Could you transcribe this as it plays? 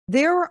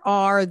There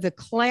are the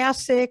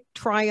classic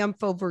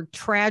triumph over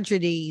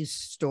tragedies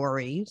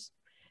stories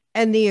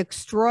and the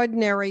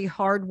extraordinary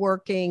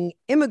hardworking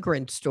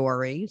immigrant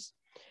stories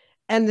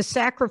and the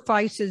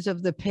sacrifices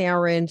of the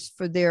parents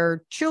for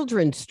their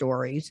children's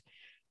stories.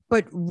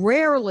 But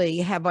rarely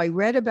have I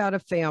read about a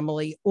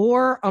family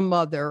or a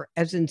mother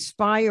as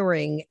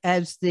inspiring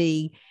as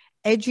the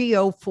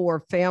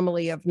Ejiofor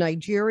family of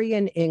Nigeria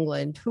and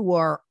England, who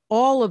are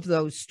all of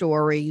those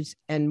stories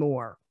and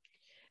more.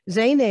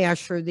 Zain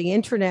Asher, the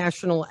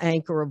international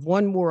anchor of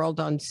One World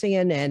on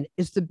CNN,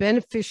 is the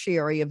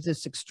beneficiary of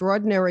this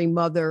extraordinary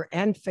mother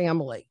and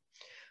family.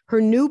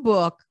 Her new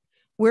book,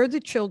 Where the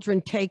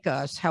Children Take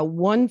Us, How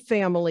One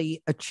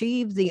Family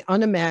Achieved the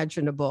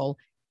Unimaginable,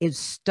 is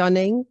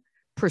stunning,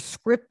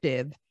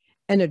 prescriptive,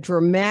 and a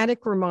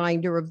dramatic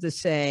reminder of the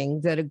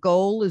saying that a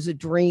goal is a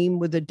dream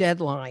with a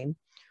deadline,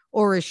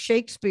 or as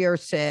Shakespeare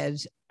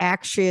says,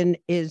 action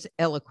is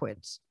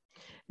eloquence.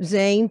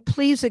 Zain,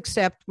 please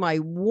accept my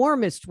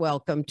warmest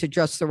welcome to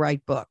Just the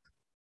Right Book.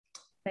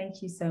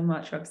 Thank you so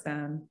much,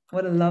 Roxanne.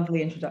 What a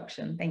lovely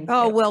introduction. Thank you.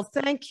 Oh, well,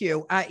 thank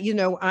you.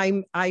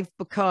 I've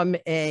become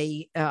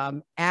a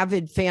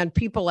avid fan.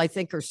 People, I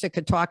think, are sick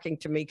of talking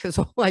to me because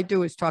all I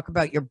do is talk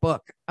about your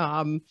book.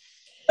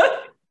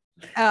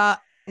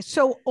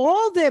 So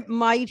all that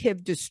might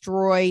have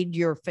destroyed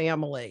your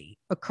family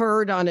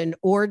occurred on an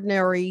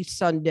ordinary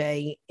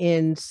Sunday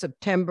in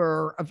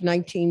September of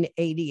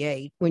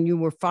 1988 when you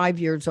were 5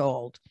 years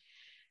old.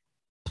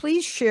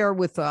 Please share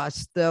with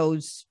us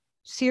those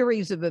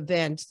series of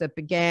events that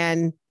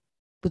began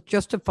with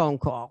just a phone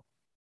call.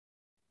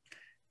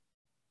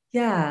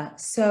 Yeah.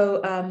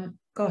 So,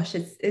 gosh,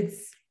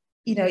 it's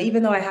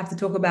even though I have to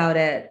talk about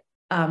it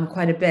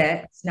quite a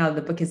bit now that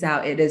the book is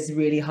out, it is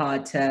really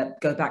hard to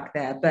go back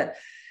there. But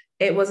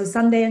it was a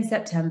Sunday in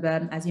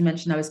September. As you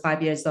mentioned, I was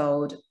 5 years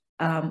old.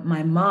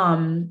 My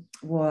mom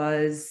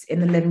was in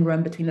the living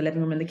room, between the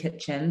living room and the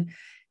kitchen,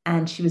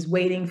 and she was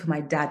waiting for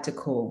my dad to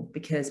call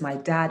because my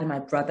dad and my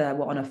brother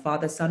were on a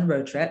father-son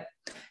road trip,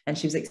 and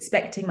she was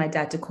expecting my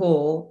dad to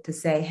call to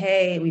say,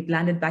 hey, we've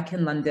landed back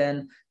in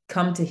London,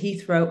 come to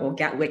Heathrow or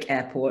Gatwick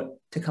Airport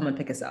to come and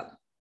pick us up.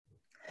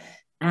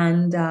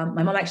 And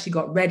my mom actually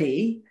got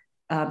ready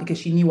because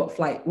she knew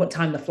what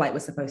time the flight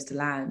was supposed to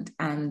land.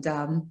 And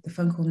the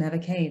phone call never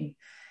came.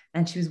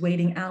 And she was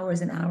waiting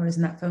hours and hours,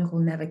 and that phone call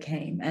never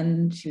came.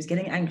 And she was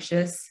getting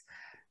anxious.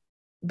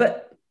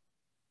 But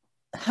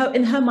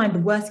in her mind, the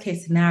worst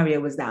case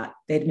scenario was that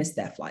they'd missed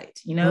their flight,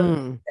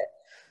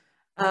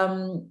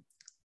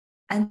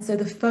 And so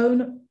the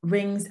phone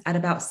rings at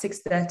about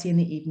 6:30 in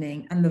the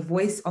evening, and the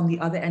voice on the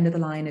other end of the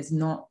line is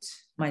not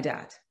my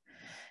dad.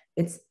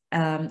 It's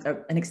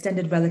an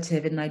extended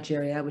relative in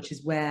Nigeria, which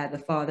is where the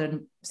father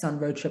and son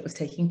road trip was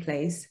taking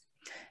place.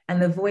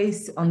 And the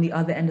voice on the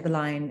other end of the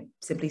line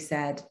simply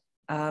said,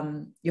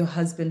 your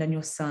husband and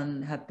your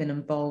son have been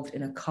involved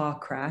in a car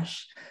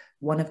crash.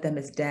 One of them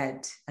is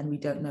dead, and we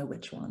don't know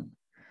which one.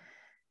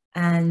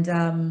 And,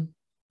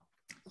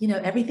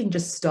 everything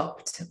just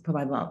stopped for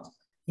my mom.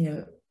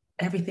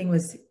 Everything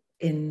was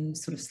in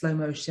sort of slow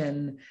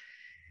motion.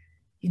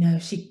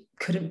 She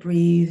couldn't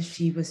breathe.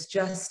 She was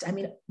just,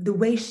 the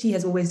way she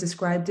has always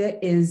described it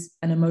is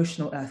an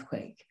emotional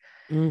earthquake.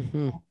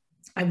 Mm-hmm.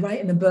 I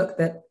write in the book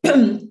that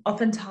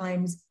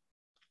oftentimes,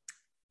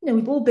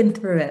 we've all been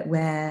through it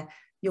where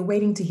you're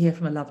waiting to hear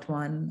from a loved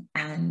one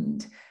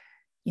and,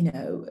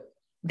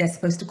 they're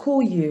supposed to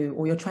call you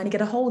or you're trying to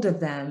get a hold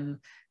of them.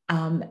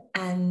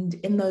 And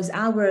in those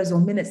hours or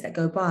minutes that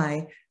go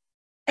by,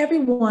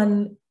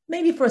 everyone,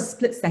 maybe for a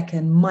split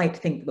second, might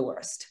think the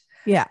worst.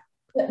 Yeah.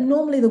 But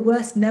normally the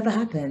worst never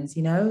happens,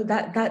 we've all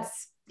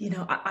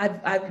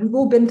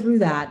been through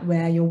that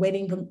where you're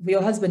waiting for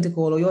your husband to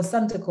call or your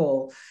son to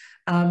call.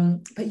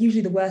 But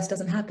usually the worst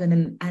doesn't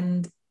happen.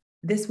 And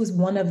this was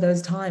one of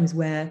those times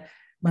where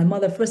my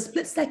mother, for a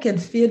split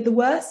second, feared the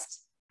worst,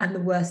 and the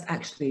worst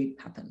actually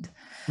happened.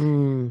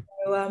 Mm.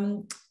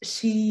 So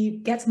she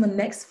gets on the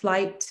next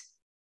flight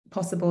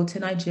possible to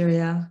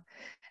Nigeria,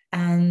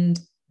 and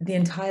the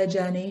entire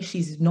journey,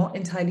 she's not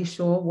entirely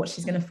sure what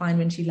she's going to find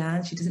when she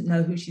lands. She doesn't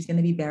know who she's going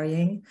to be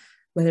burying,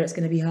 whether it's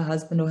going to be her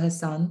husband or her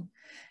son.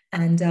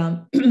 And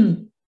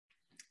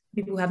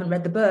people who haven't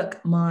read the book,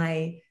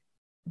 my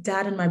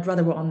dad and my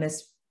brother were on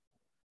this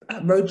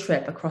road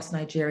trip across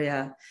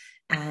Nigeria,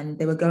 and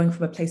they were going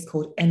from a place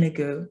called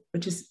Enugu,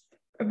 which is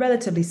a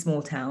relatively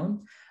small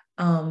town,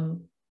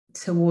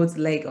 towards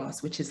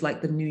Lagos, which is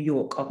like the New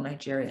York of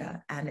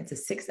Nigeria. And it's a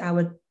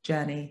 6-hour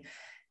journey.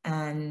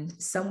 And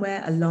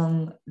somewhere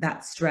along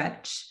that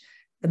stretch,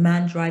 the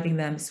man driving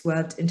them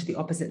swerved into the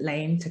opposite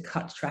lane to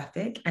cut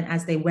traffic. And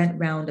as they went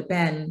round a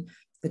bend,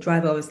 the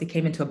driver obviously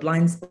came into a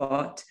blind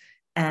spot,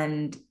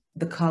 and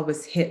the car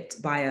was hit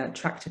by a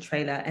tractor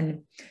trailer,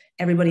 and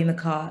everybody in the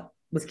car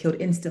was killed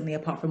instantly,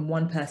 apart from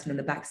one person in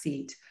the back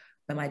seat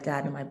where my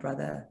dad and my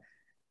brother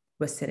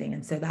were sitting.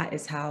 And so that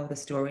is how the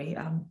story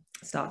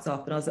starts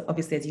off. And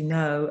obviously, as you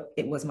know,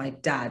 it was my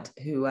dad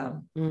who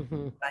died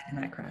in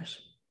that crash.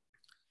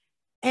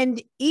 And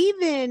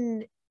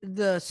even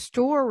the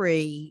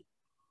story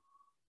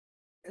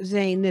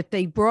Zane, that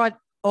they brought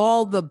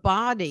all the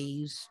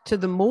bodies to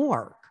the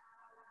morgue.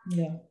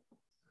 Yeah.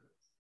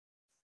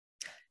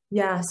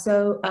 Yeah.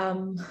 So,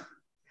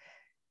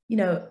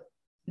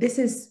 this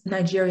is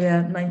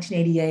Nigeria,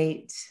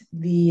 1988.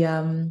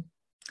 The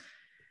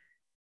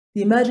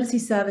emergency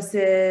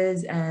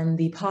services and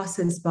the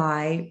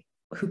passers-by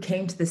who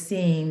came to the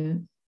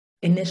scene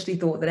initially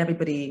thought that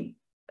everybody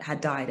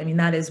had died. I mean,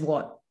 that is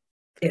what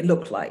it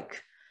looked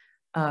like.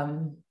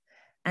 And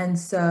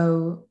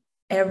so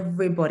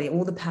everybody,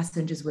 all the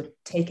passengers were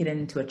taken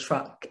into a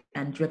truck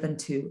and driven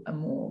to a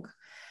morgue.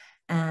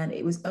 And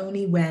it was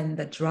only when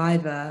the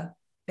driver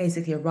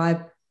basically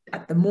arrived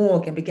at the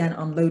morgue and began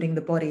unloading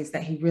the bodies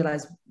that he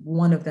realized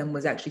one of them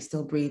was actually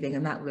still breathing,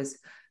 and that was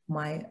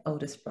my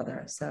oldest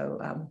brother. So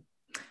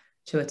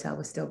Chiwetel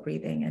was still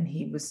breathing, and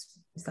he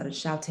started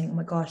shouting, "Oh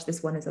my gosh,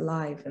 this one is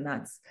alive!" And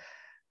that's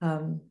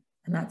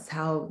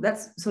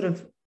sort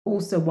of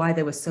also why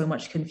there was so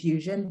much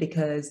confusion,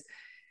 because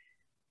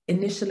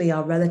initially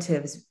our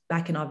relatives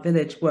back in our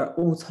village were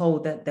all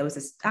told that there was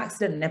this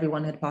accident and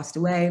everyone had passed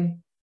away.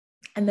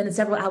 And then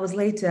several hours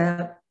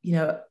later,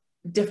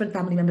 different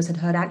family members had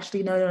heard,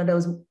 actually, no,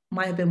 there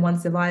might have been one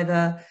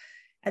survivor.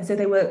 And so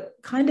they were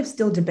kind of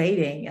still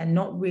debating and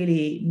not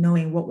really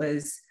knowing what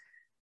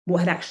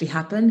had actually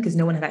happened, because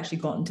no one had actually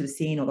gotten to the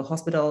scene or the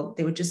hospital.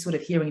 They were just sort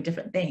of hearing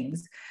different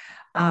things.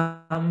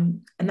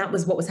 And that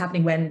was what was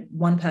happening when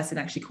one person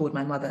actually called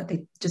my mother.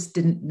 They just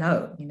didn't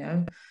know,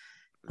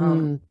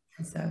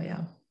 So,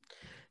 yeah.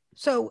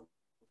 So,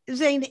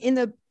 Zane,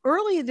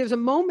 there's a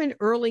moment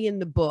early in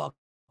the book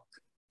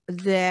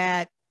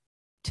that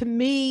to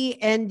me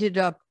ended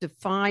up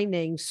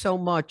defining so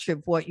much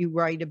of what you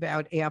write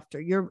about after.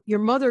 Your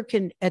mother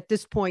can at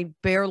this point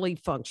barely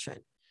function.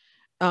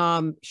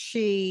 Her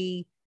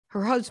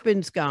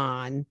husband's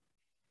gone.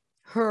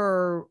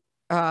 Her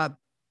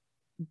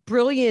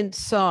brilliant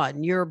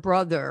son, your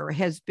brother,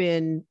 has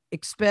been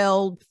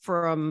expelled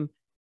from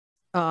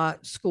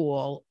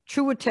school.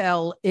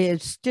 Chiwetel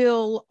is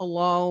still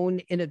alone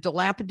in a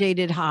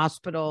dilapidated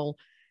hospital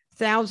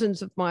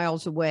thousands of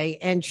miles away,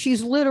 and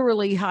she's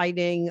literally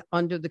hiding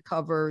under the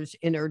covers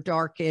in her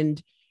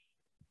darkened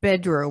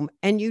bedroom.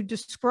 And you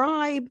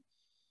describe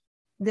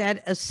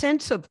that a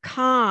sense of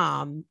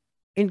calm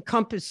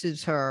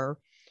encompasses her,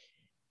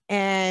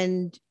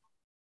 and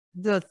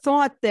the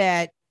thought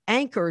that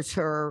anchors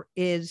her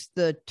is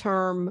the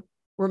term,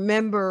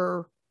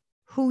 remember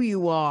who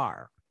you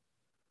are.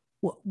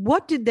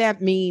 What did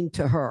that mean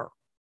to her?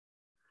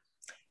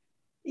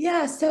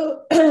 Yeah,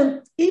 so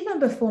even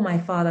before my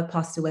father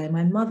passed away,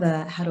 my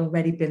mother had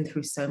already been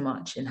through so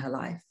much in her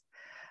life.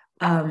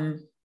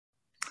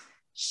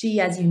 She,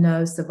 as you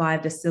know,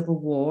 survived a civil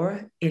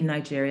war in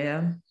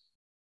Nigeria,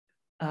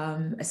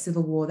 a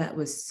civil war that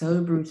was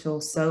so brutal,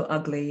 so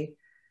ugly,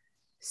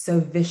 so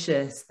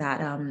vicious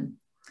that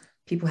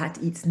people had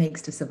to eat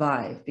snakes to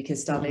survive,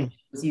 because starvation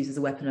was used as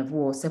a weapon of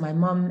war. So my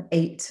mom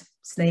ate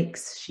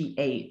snakes, she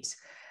ate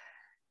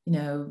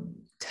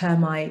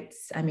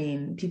termites. I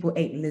mean, people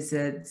ate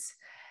lizards.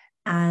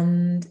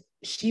 And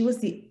she was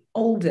the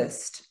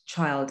oldest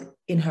child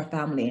in her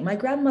family. My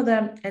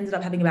grandmother ended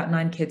up having about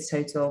 9 kids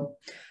total.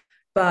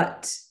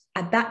 But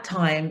at that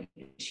time,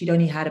 she'd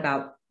only had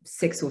about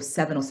 6 or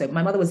 7 or so.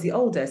 My mother was the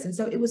oldest. And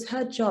so it was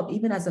her job,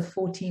 even as a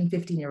 14,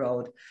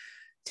 15-year-old,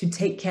 to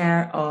take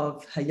care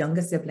of her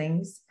younger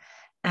siblings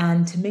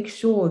and to make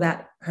sure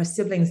that her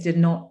siblings did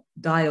not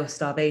die of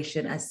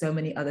starvation as so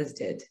many others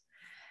did.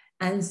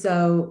 And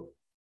so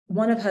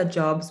one of her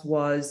jobs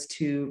was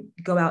to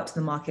go out to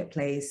the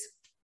marketplace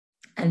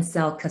and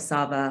sell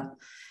cassava.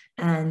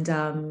 And,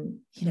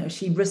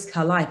 she risked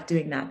her life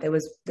doing that.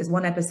 There's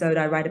one episode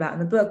I write about in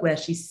the book where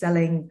she's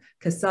selling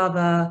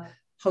cassava,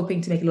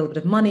 hoping to make a little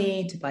bit of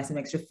money to buy some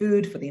extra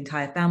food for the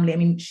entire family.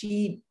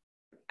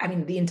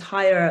 The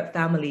entire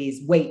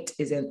family's weight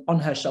is on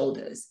her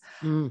shoulders.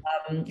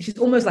 She's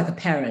almost like a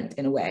parent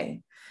in a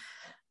way.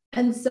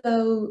 And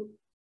so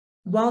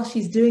while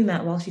she's doing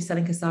that, while she's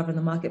selling cassava in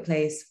the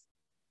marketplace,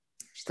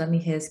 she suddenly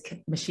hears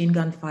machine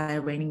gun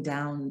fire raining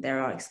down.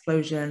 There are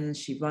explosions.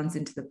 She runs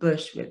into the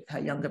bush with her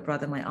younger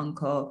brother, my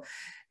uncle,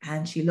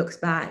 and she looks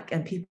back,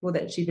 and people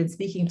that she'd been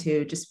speaking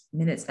to just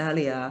minutes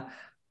earlier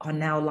are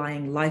now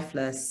lying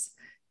lifeless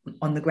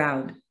on the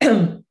ground.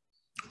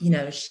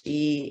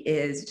 She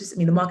is just,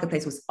 the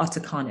marketplace was utter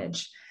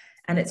carnage.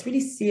 And it's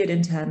really seared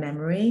into her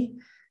memory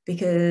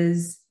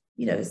because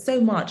so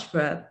much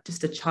for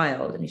just a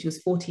child. She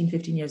was 14,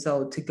 15 years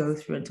old to go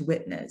through and to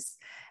witness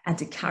and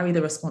to carry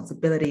the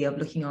responsibility of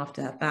looking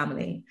after her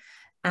family.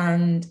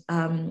 And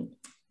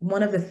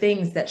one of the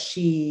things that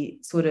she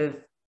sort of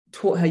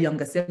taught her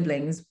younger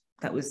siblings,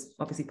 that was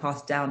obviously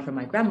passed down from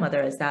my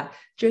grandmother, is that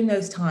during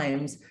those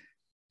times,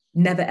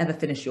 never ever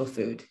finish your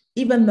food.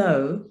 Even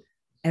though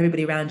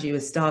everybody around you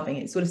is starving,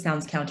 it sort of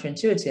sounds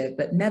counterintuitive,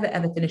 but never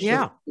ever finish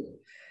your food,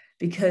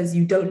 because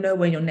you don't know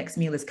when your next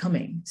meal is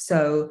coming.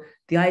 So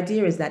the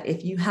idea is that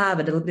if you have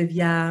a little bit of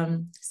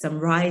yam, some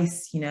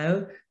rice,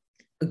 a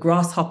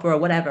grasshopper or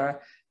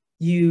whatever,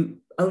 you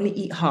only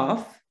eat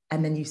half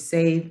and then you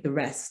save the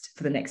rest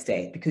for the next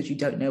day because you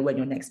don't know when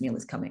your next meal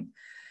is coming.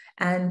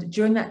 And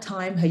during that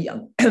time,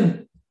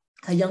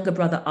 her younger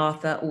brother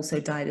Arthur also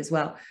died as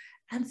well.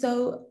 And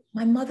so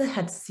my mother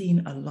had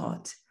seen a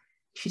lot.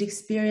 She'd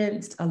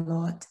experienced a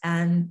lot,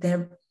 and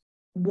there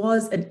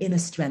was an inner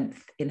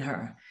strength in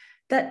her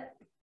that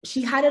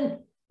she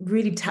hadn't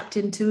really tapped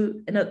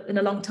into in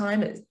a long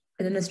time. It's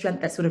an inner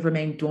strength that sort of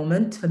remained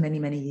dormant for many,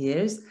 many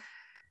years.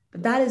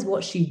 But that is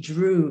what she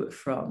drew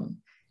from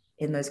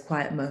in those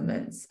quiet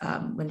moments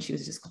when she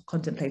was just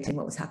contemplating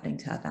what was happening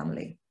to her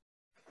family.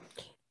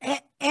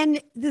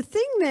 And the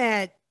thing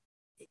that,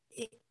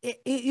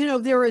 you know,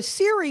 there are a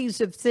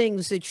series of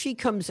things that she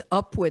comes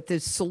up with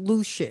as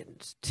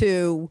solutions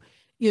to,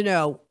 you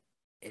know,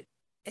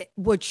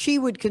 what she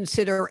would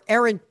consider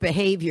errant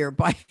behavior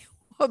by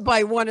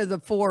one of the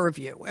four of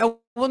you. Well,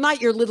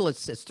 not your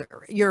littlest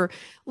sister. Your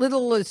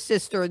littlest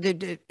sister,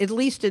 at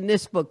least in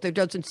this book, there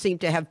doesn't seem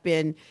to have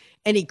been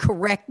any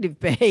corrective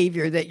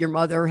behavior that your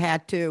mother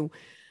had to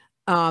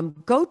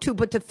go to.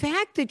 But the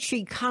fact that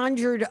she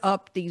conjured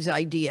up these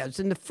ideas,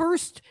 and the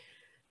first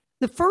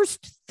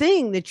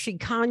thing that she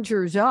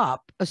conjures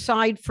up,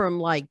 aside from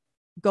like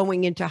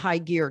going into high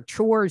gear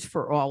chores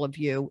for all of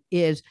you,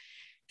 is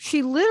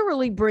she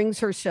literally brings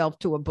herself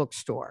to a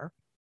bookstore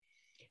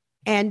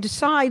and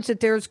decides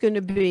that there's going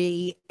to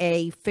be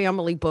a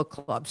family book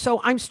club. So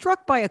I'm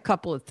struck by a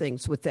couple of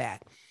things with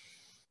that.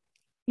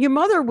 Your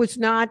mother was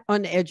not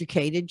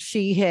uneducated.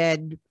 She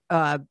had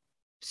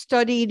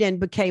studied and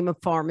became a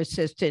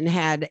pharmacist and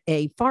had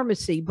a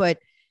pharmacy. But,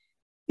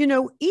 you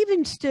know,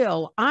 even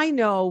still, I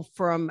know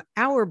from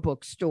our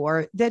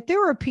bookstore that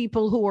there are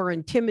people who are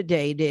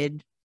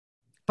intimidated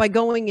by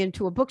going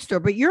into a bookstore.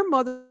 But your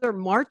mother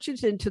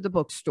marches into the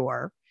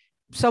bookstore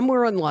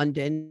somewhere in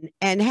London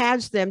and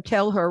has them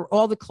tell her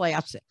all the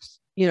classics.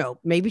 You know,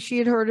 maybe she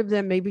had heard of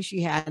them, maybe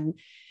she hadn't.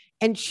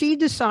 And she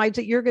decides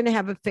that you're going to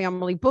have a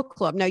family book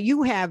club. Now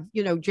you have,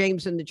 you know,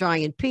 James and the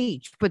Giant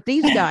Peach, but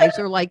these guys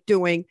are like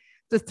doing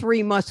the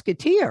Three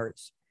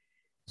Musketeers.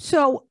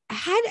 So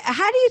how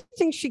do you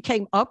think she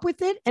came up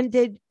with it? And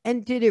did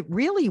it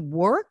really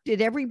work? Did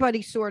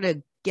everybody sort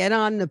of get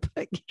on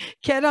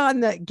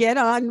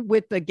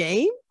with the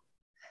game?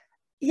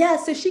 Yeah,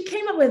 so she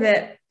came up with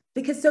it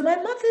because my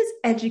mother's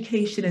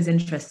education is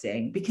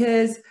interesting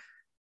because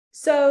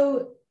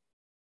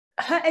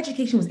her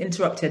education was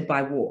interrupted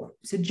by war.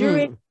 So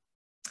during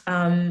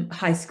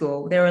high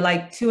school, there were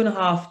like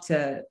 2.5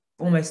 to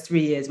almost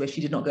 3 years where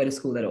she did not go to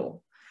school at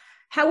all.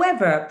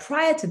 However,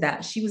 prior to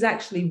that, she was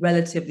actually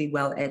relatively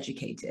well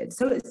educated.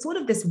 So it's sort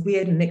of this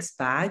weird mixed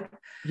bag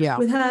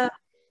with her,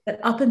 that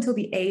up until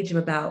the age of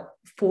about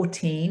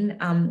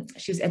 14,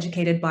 she was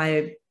educated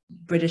by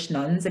British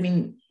nuns. I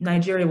mean,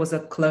 Nigeria was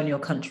a colonial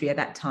country at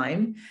that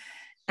time.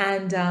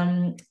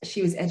 And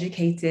she was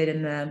educated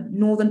in the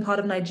northern part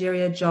of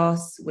Nigeria,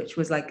 Jos, which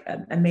was like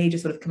a major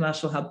sort of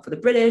commercial hub for the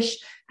British.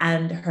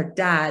 And her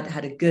dad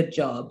had a good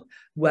job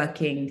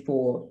working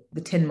for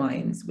the tin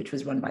mines, which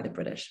was run by the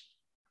British.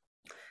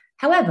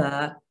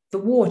 However, the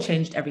war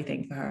changed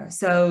everything for her.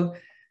 So,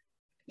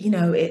 you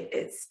know,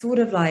 it's sort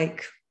of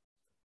like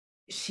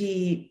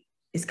she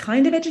is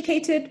kind of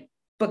educated,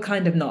 but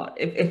kind of not,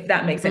 if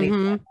that makes any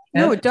sense.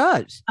 No, it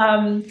does.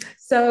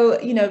 So,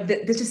 you know,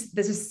 there's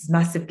this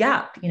massive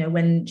gap, you know,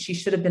 when she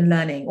should have been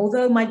learning.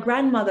 Although my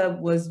grandmother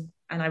was,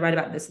 and I write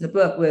about this in the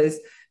book, was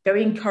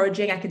very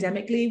encouraging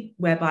academically,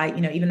 whereby,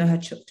 you know, even though her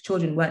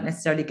children weren't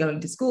necessarily going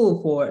to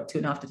school for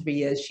 2.5 to 3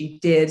 years, she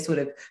did sort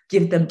of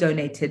give them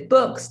donated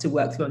books to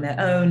work through on their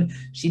own.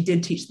 She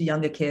did teach the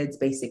younger kids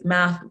basic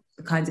math,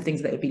 the kinds of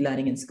things that they would be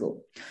learning in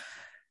school.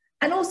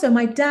 And also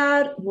my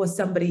dad was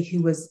somebody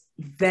who was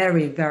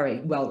very,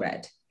 very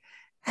well-read.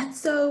 And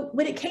so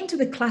when it came to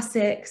the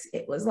classics,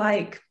 it was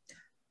like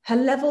her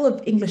level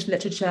of English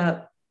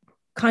literature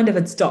kind of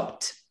had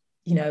stopped.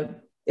 You know,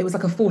 it was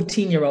like a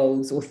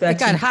 14-year-old's or 13. It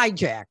got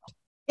hijacked.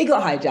 It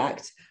got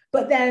hijacked.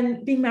 But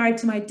then being married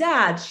to my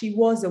dad, she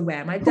was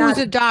aware. My dad, who was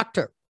a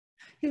doctor.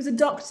 He was a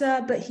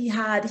doctor, but he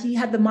had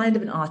the mind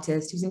of an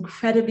artist. He was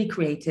incredibly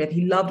creative.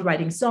 He loved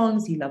writing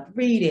songs. He loved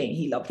reading.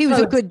 He was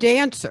a good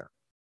dancer.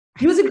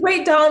 He was a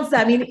great dancer.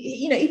 I mean,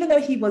 you know, even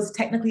though he was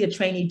technically a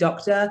trainee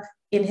doctor,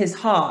 in his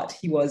heart,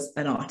 he was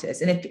an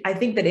artist. And I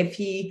think that if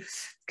he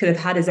could have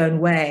had his own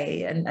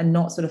way and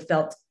not sort of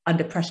felt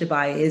under pressure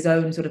by his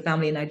own sort of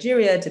family in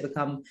Nigeria to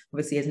become,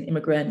 obviously as an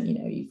immigrant, you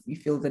know, you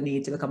feel the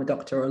need to become a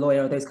doctor or a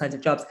lawyer or those kinds of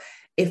jobs.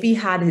 If he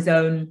had his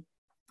own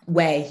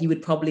way, he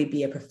would probably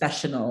be a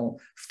professional,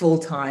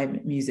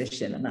 full-time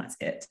musician, and that's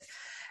it.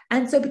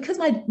 And so because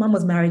my mum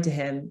was married to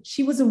him,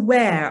 she was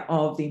aware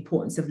of the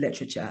importance of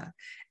literature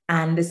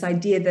and this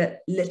idea that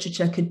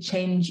literature could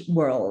change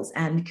worlds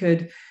and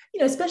could, you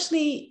know,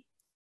 especially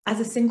as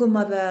a single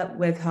mother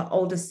with her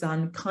oldest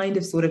son kind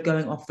of sort of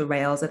going off the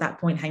rails at that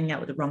point, hanging out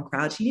with the wrong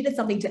crowd, she needed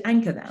something to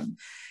anchor them.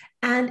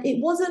 And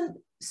it wasn't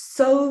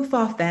so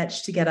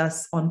far-fetched to get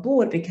us on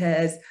board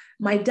because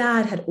my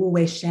dad had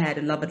always shared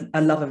a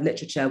love of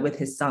literature with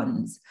his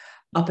sons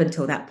up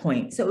until that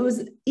point. So it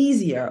was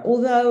easier,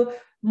 although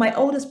my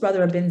oldest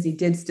brother, Abinzi,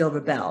 did still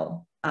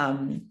rebel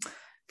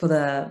for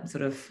the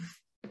sort of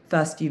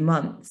first few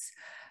months.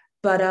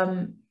 But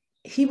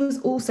he was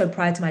also,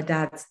 prior to my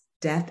dad's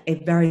death, a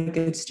very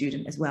good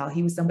student as well.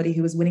 He was somebody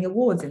who was winning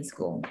awards in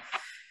school.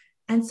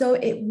 And so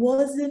it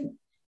wasn't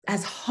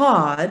as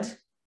hard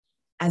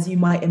as you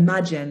might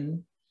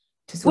imagine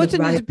to sort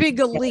wasn't as big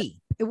a leap.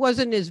 It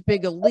wasn't as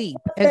big a leap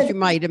as you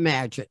might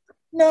imagine.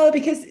 No,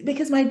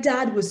 because my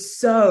dad was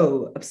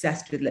so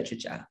obsessed with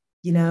literature,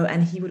 you know,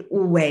 and he would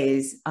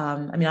always,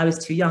 I mean, I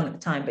was too young at the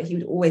time, but he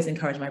would always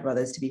encourage my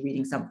brothers to be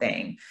reading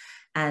something.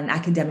 And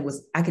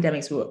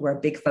academics were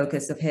a big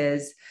focus of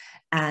his.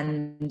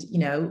 And, you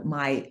know,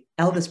 my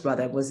eldest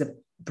brother was a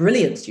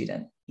brilliant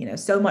student, you know,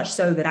 so much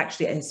so that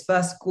actually at his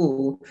first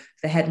school,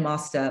 the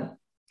headmaster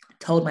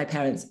told my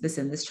parents,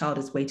 listen, this child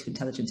is way too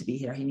intelligent to be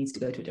here. He needs to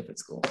go to a different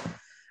school.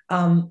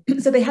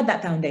 So they had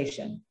that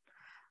foundation.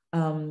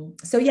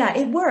 So yeah,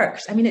 it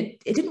worked. I mean,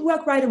 it didn't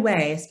work right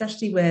away,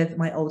 especially with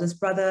my oldest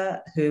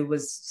brother, who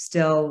was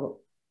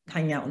still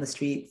hanging out on the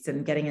streets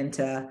and getting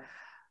into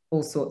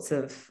all sorts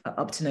of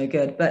up to no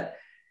good. But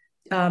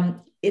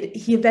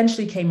he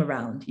eventually came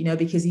around, you know,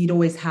 because he'd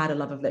always had a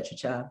love of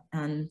literature,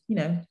 and, you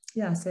know,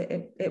 yeah, so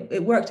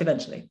it worked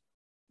eventually.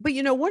 But,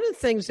 you know, one of the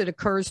things that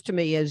occurs to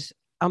me is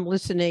I'm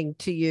listening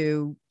to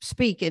you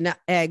speak,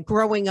 and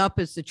growing up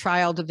as the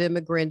child of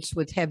immigrants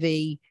with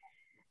heavy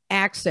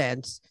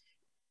accents,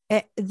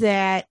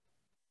 that,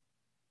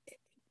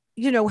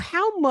 you know,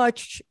 how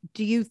much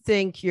do you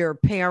think your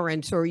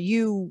parents or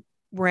you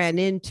ran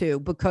into,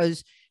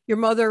 because your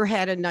mother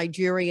had a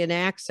Nigerian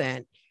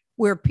accent,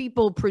 where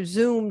people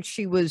presumed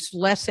she was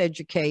less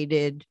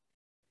educated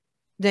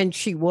than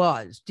she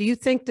was? Do you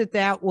think that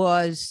that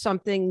was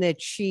something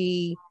that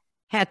she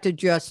had to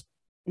just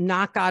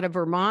knock out of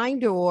her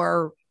mind,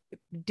 or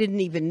didn't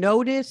even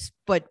notice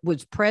but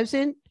was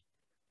present?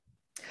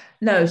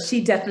 No,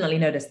 she definitely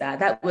noticed that.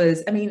 That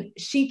was, I mean,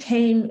 they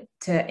came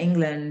to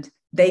England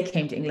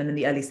in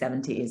the early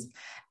 70s,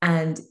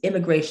 and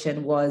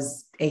immigration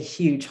was a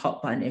huge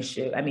hot button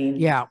issue. I mean,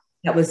 yeah,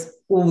 that was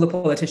all the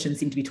politicians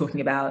seemed to be talking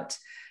about.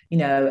 You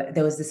know,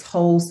 there was this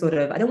whole sort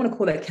of, I don't want to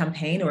call it a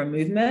campaign or a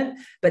movement,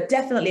 but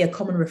definitely a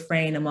common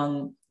refrain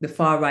among the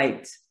far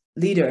right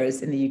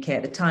leaders in the UK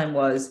at the time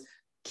was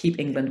keep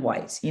England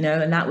white, you know,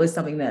 and that was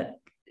something that,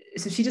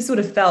 so she just sort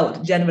of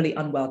felt generally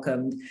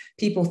unwelcomed.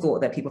 People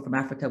thought that people from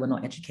Africa were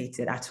not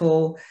educated at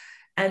all.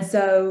 And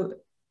so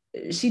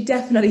she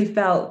definitely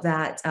felt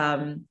that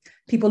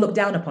people looked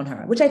down upon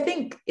her, which I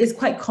think is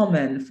quite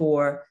common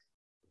for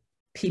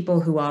people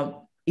who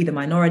are either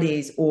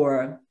minorities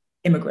or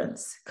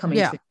immigrants coming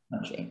to the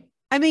country.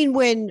 I mean,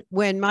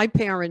 when my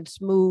parents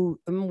were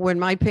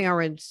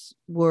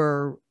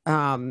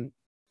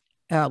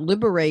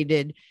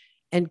liberated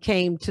and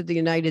came to the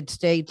United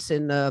States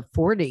in the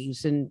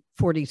 40s and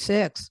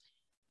 46,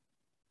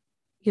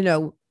 you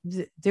know,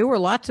 there were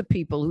lots of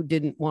people who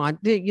didn't want,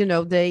 you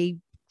know, they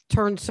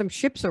turned some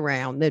ships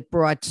around that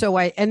brought,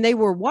 and they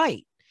were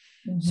white.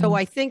 Mm-hmm. So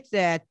I think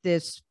that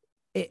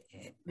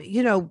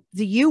you know,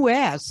 the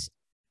US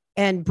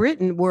and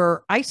Britain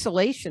were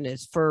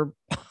isolationists for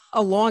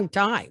a long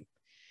time.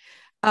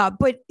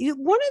 But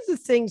one of the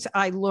things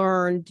I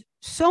learned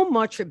so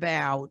much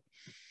about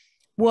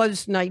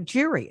was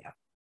Nigeria.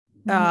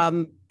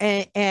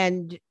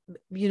 And,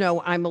 you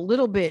know, I'm a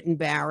little bit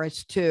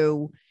embarrassed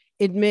to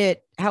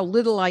admit how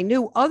little I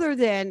knew, other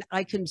than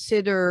I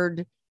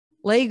considered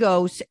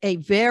Lagos a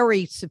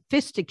very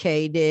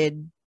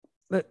sophisticated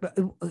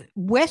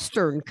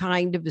Western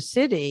kind of a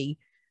city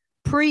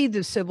pre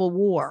the Civil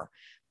War.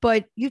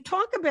 But you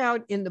talk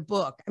about in the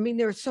book, I mean,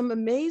 there are some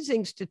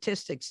amazing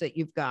statistics that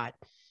you've got,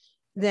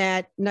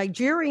 that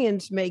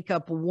Nigerians make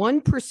up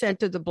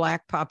 1% of the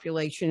Black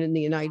population in the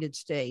United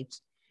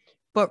States,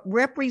 but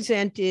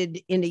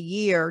represented in a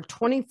year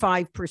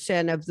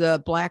 25% of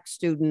the Black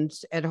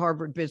students at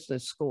Harvard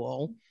Business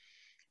School.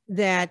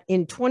 That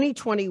in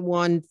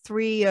 2021,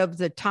 3 of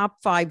the top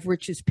 5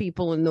 richest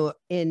people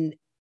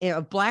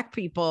Black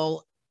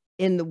people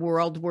in the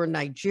world were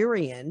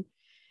Nigerian.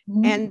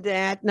 Mm-hmm. And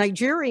that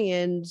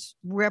Nigerians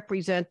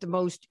represent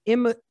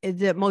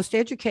the most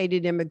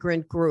educated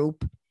immigrant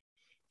group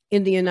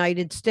in the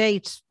United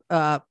States,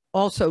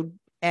 also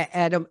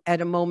at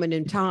a moment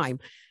in time.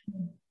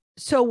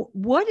 So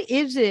what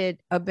is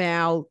it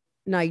about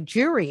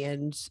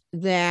Nigerians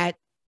that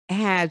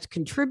has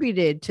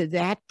contributed to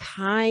that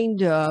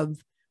kind of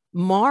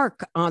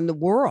mark on the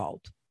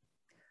world?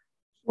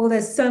 Well,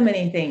 there's so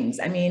many things.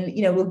 I mean,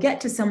 you know, we'll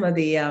get to some of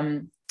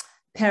the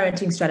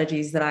parenting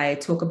strategies that I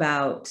talk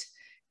about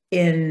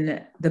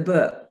in the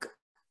book.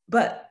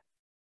 But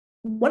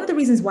one of the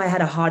reasons why I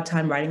had a hard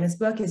time writing this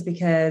book is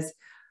because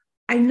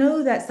I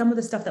know that some of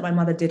the stuff that my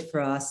mother did for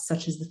us,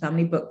 such as the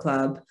family book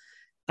club,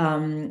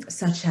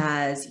 such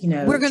as, you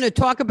know, we're going to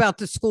talk about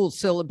the school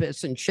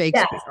syllabus and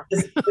Shakespeare.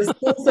 Yes, the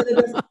school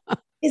syllabus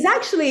is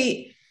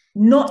actually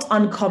not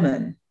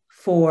uncommon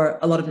for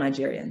a lot of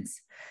Nigerians.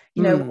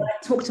 You know, when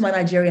I talk to my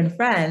Nigerian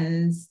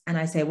friends and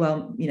I say,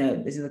 well, you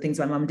know, these are the things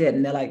my mom did,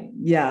 and they're like,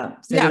 yeah,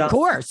 of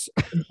course,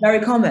 it's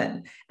very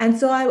common. And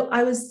so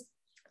I was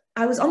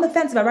on the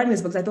fence about writing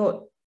this book. I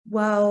thought,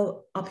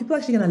 well, are people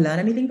actually going to learn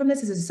anything from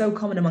this? This is so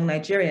common among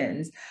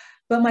Nigerians.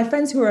 But my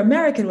friends who are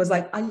American was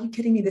like, are you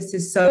kidding me? This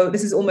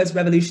is almost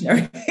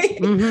revolutionary.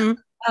 Mm-hmm.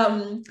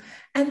 um,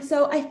 and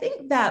so I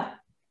think that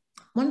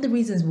one of the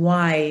reasons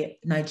why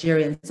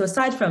Nigerians, so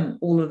aside from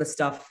all of the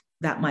stuff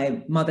that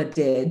my mother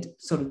did,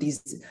 sort of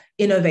these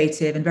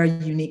innovative and very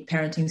unique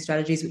parenting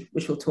strategies,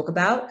 which we'll talk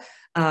about,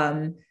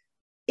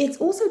 it's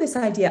also this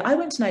idea. I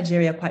went to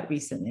Nigeria quite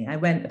recently. I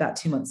went about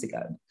 2 months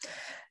ago.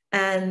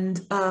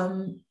 And,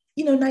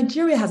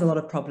 Nigeria has a lot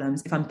of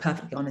problems, if I'm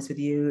perfectly honest with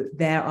you.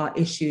 There are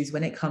issues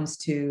when it comes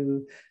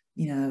to,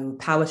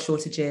 power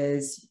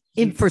shortages,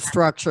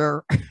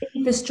 Infrastructure.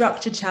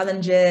 infrastructure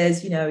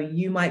challenges.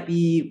 You might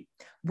be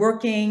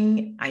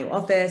working at your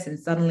office and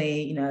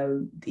suddenly,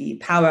 the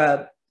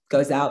power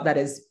goes out. That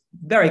is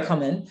very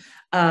common.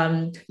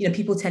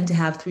 People tend to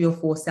have 3 or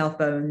 4 cell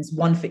phones,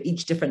 one for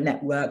each different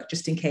network,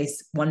 just in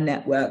case one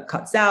network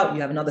cuts out,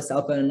 you have another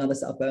cell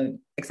phone,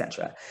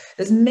 etc.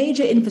 There's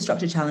major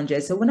infrastructure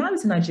challenges. So when I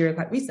was in Nigeria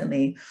quite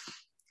recently,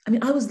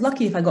 I was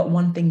lucky if I got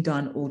one thing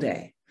done all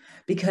day,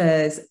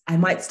 because I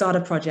might start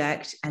a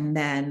project and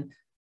then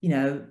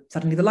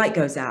suddenly the light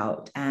goes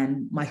out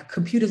and my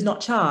computer's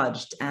not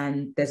charged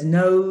and there's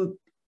no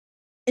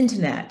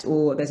internet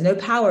or there's no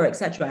power,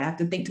 etc. I have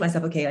to think to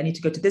myself, okay, I need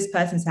to go to this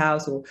person's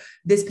house or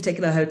this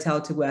particular hotel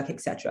to work,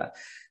 etc.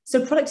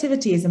 So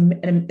productivity is a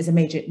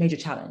major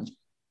challenge.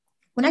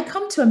 When I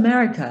come to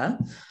America,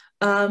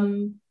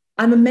 I'm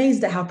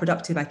amazed at how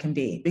productive I can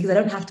be, because I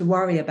don't have to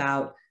worry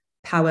about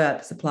power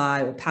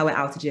supply or power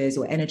outages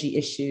or energy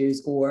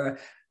issues or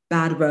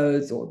bad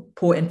roads or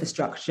poor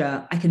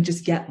infrastructure. I can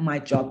just get my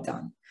job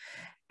done.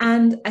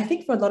 And I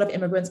think for a lot of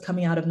immigrants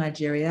coming out of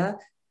Nigeria,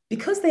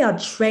 because they are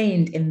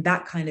trained in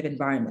that kind of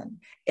environment,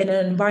 in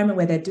an environment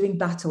where they're doing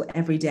battle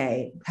every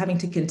day, having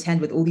to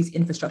contend with all these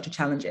infrastructure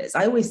challenges.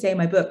 I always say in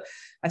my book,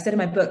 I've said in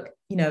my book,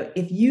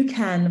 if you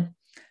can,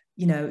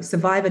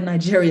 survive in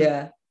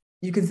Nigeria,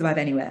 you can survive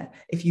anywhere.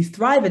 If you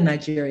thrive in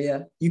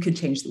Nigeria, you can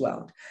change the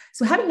world.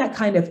 So having that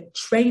kind of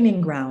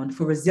training ground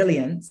for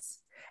resilience,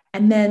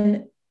 and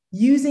then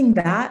using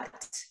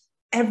that,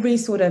 every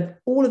sort of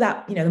all of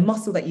that, the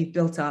muscle that you've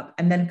built up,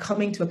 and then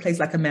coming to a place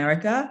like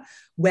America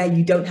where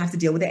you don't have to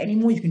deal with it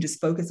anymore, you can just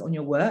focus on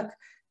your work,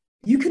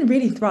 you can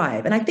really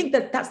thrive. And I think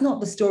that that's not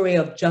the story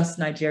of just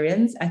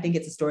Nigerians. I think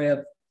it's a story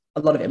of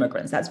a lot of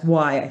immigrants. That's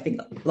why I think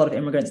a lot of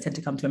immigrants tend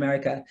to come to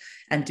America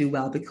and do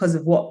well, because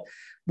of what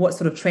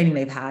sort of training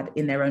they've had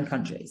in their own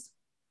countries.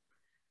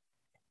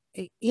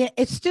 Yeah,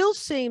 it still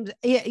seems,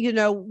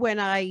 when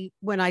I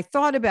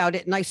thought about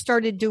it and I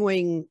started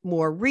doing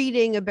more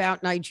reading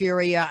about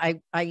Nigeria,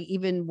 I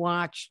even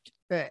watched,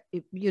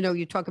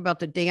 you talk about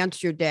the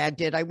dance your dad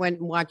did. I went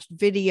and watched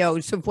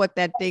videos of what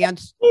that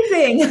dance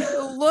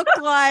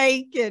looked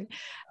like.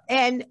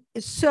 And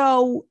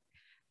so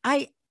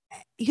I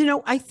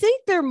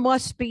think there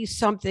must be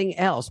something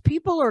else.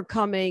 People are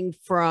coming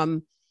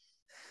from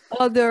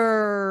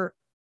other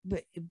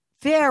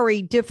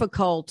very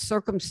difficult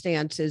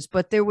circumstances,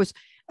 but there was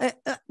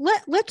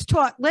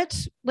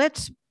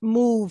let's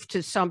move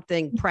to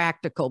something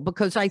practical,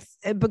 because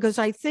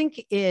I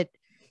think it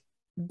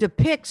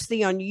depicts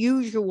the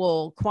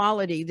unusual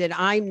quality that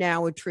I'm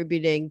now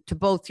attributing to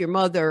both your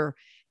mother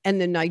and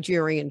the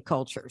Nigerian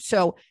culture.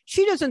 So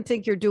she doesn't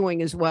think you're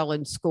doing as well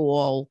in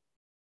school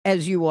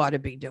as you ought to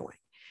be doing.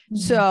 Mm-hmm.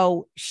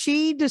 So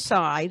she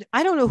decides,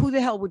 I don't know who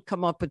the hell would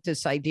come up with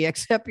this idea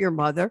except your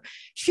mother.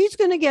 She's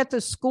going to get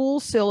the school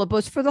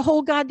syllabus for the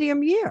whole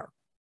goddamn year.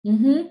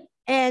 Mm-hmm.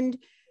 And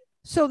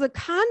so the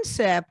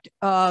concept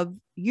of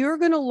you're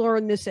going to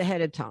learn this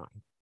ahead of time,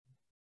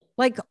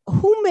 like,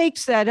 who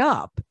makes that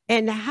up,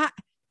 and how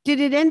did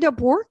it end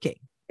up working?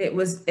 It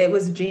was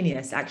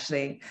genius,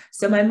 actually.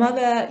 So my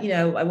mother,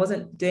 I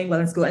wasn't doing well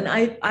in school, and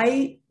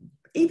I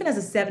even as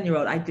a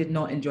 7-year-old, I did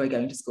not enjoy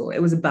going to school. It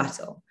was a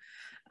battle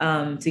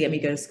to get me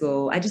to go to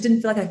school. I just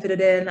didn't feel like I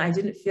fitted in. I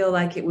didn't feel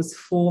like it was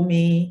for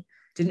me.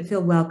 Didn't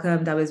feel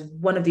welcomed. I was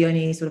one of the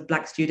only sort of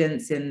Black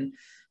students in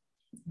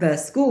the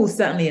school,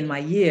 certainly in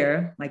my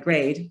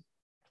grade.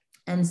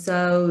 And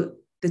so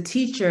the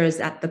teachers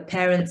at the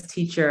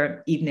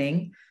parents-teacher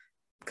evening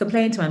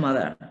complained to my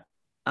mother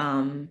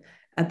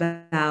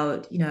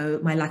about,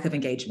 my lack of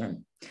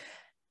engagement.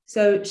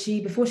 So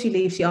before she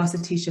leaves, she asked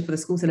the teacher for the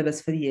school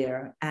syllabus for the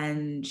year,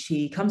 and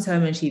she comes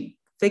home and she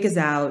figures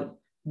out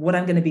what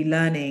I'm going to be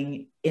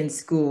learning in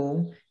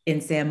school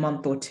in, say, a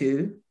month or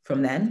 2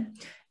 from then.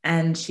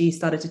 And she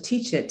started to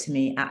teach it to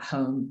me at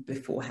home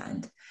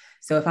beforehand.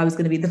 So if I was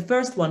going to be, the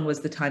first one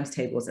was the times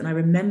tables. And I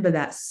remember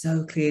that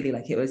so clearly,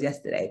 like it was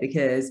yesterday,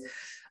 because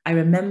I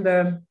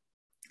remember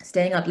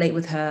staying up late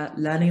with her,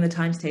 learning the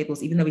times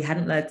tables, even though we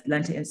hadn't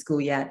learned it in school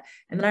yet.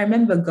 And then I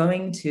remember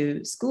going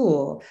to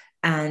school,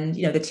 and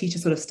the teacher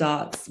sort of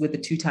starts with the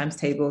 2 times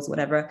tables,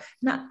 whatever.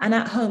 And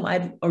at home,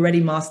 I'd already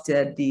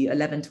mastered the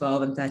 11,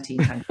 12, and 13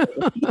 times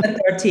tables. Even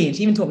 13.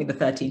 She even taught me the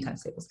 13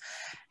 times tables.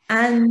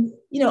 And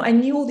I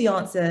knew all the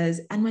answers.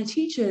 And my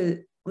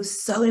teacher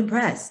was so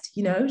impressed.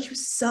 She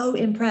was so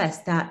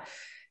impressed that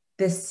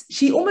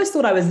she almost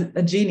thought I was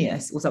a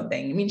genius or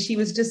something. I mean, she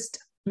was just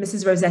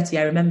Mrs. Rossetti,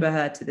 I remember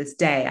her to this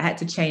day. I had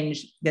to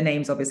change the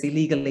names, obviously,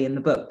 legally in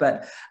the book,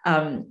 but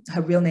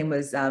her real name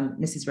was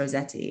Mrs.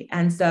 Rossetti.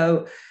 And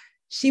so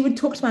she would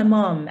talk to my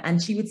mom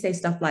and she would say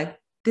stuff like,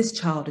 this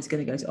child is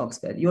going to go to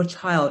Oxford. Your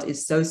child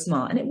is so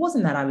smart. And it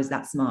wasn't that I was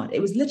that smart.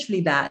 It was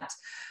literally that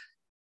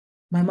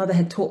my mother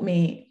had taught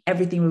me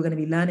everything we were going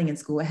to be learning in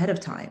school ahead of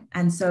time.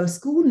 And so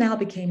school now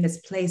became this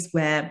place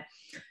where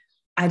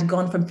I'd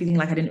gone from feeling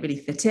like I didn't really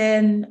fit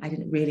in, I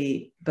didn't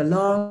really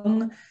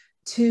belong,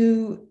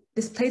 to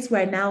this place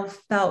where I now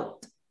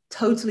felt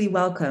totally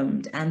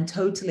welcomed and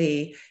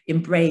totally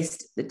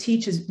embraced. The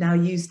teachers now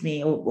used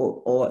me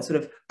or sort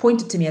of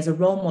pointed to me as a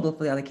role model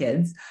for the other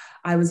kids.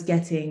 I was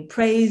getting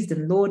praised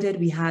and lauded.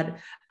 We had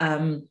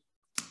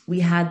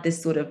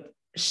this sort of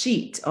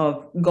sheet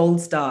of gold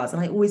stars,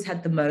 and I always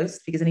had the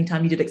most because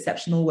anytime you did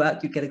exceptional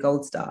work, you'd get a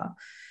gold star.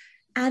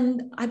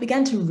 And I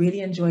began to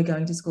really enjoy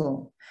going to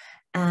school.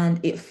 And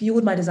it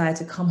fueled my desire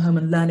to come home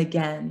and learn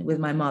again with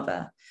my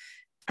mother.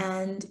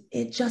 And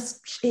it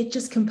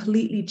just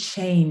completely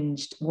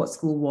changed what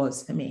school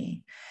was for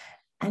me.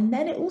 And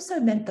then it also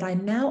meant that I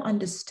now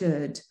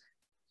understood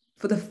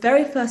for the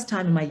very first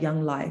time in my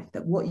young life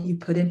that what you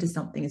put into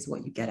something is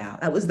what you get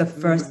out. That was the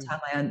first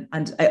time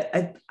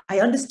I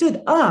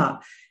understood,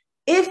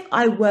 if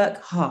I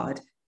work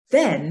hard,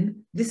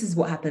 then this is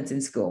what happens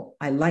in school.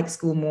 I like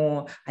school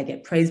more. I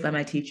get praised by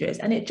my teachers.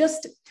 And it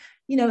just,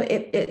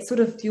 it sort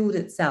of fueled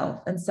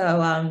itself. And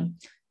so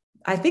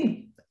I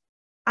think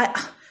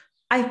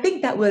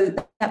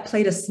that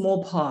played a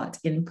small part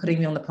in putting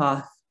me on the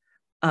path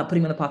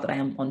that I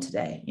am on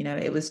today.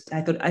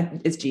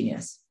 It's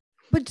genius.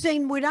 But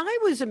Zain, what I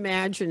was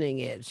imagining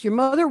is your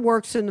mother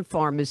works in the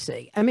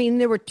pharmacy. I mean,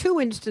 there were two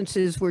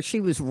instances where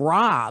she was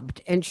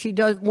robbed, and she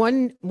does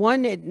one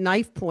at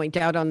knife point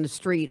out on the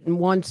street and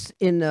once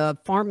in the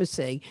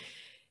pharmacy.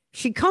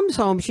 She comes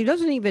home. She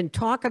doesn't even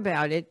talk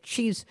about it.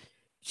 She's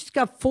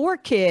got 4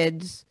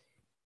 kids,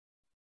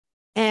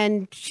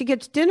 and she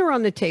gets dinner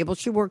on the table.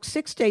 She works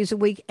 6 days a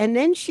week, and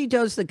then she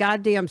does the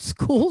goddamn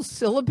school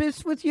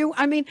syllabus with you.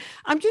 I mean,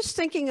 I'm just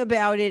thinking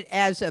about it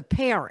as a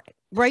parent.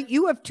 Right?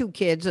 You have 2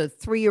 kids, a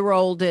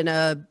 3-year-old and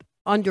a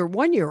under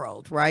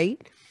 1-year-old,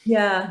 right?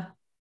 Yeah.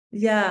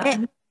 Yeah.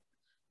 And,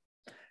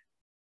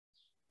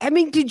 I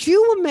mean, did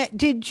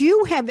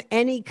you have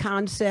any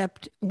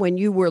concept when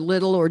you were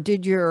little, or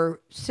did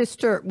your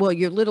sister, well,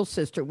 your little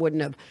sister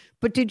wouldn't have,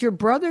 but did your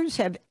brothers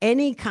have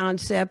any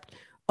concept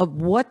of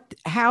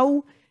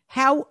how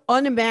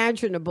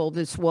unimaginable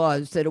this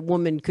was that a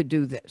woman could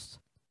do this?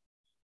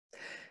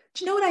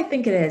 Do you know what I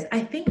think it is? I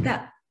think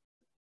that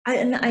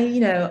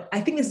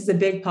I think this is a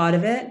big part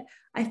of it.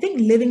 I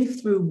think living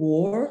through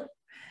war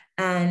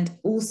and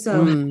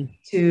also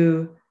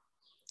to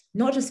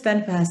not just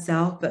fend for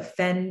herself, but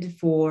fend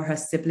for her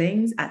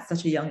siblings at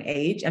such a young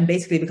age and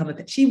basically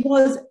she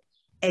was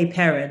a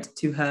parent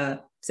to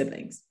her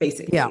siblings,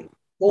 basically,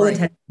 all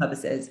intents and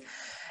purposes.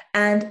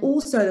 And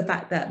also the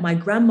fact that my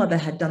grandmother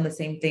had done the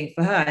same thing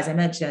for her. As I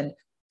mentioned,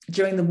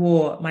 during the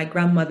war, my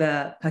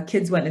grandmother, her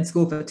kids went in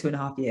school for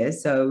 2.5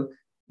 years. So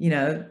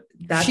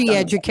she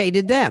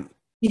educated them.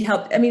 She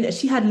helped. I mean,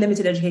 she had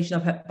limited education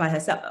by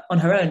herself on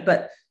her own,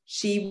 but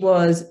she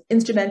was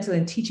instrumental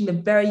in teaching the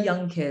very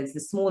young kids, the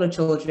smaller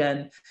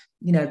children,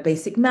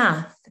 basic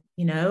math.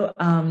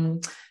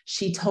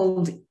 She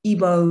told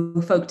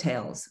Igbo folk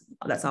tales.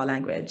 That's our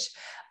language.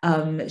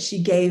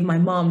 She gave my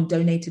mom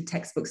donated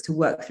textbooks to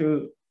work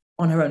through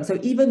on her own. So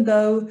even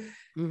though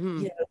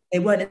they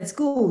weren't in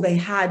school, they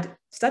had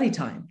study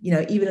time.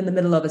 Even in the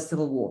middle of a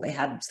civil war, they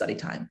had study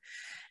time.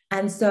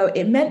 And so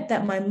it meant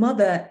that my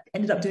mother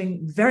ended up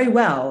doing very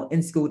well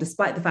in school,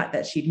 despite the fact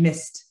that she'd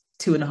missed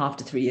 2.5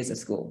 to 3 years of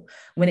school.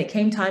 When it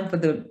came time for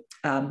the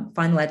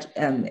final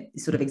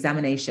sort of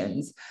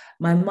examinations,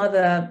 my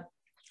mother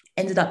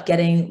ended up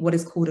getting what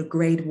is called a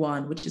grade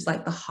 1, which is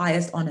like the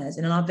highest honors.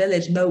 And in our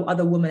village, no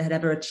other woman had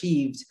ever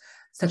achieved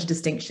such a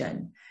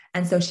distinction.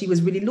 And so she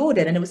was really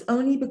lauded. And it was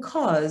only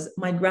because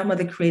my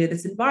grandmother created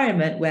this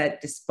environment where,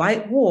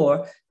 despite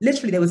war,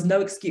 literally there was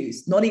no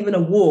excuse, not even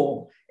a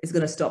war is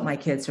going to stop my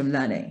kids from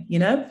learning,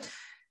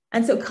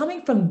 And so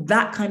coming from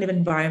that kind of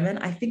environment,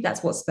 I think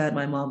that's what spurred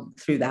my mom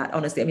through that,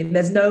 honestly. I mean,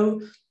 there's no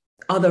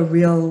other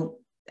real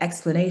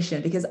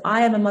explanation because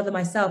I am a mother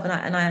myself.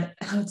 And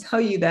I'll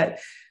tell you that,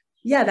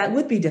 that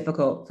would be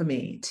difficult for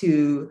me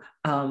to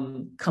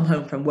come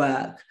home from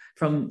work,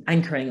 from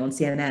anchoring on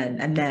CNN,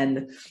 and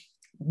then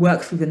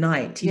work through the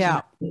night,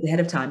 teaching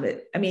ahead of time.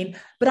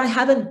 But I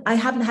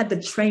haven't had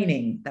the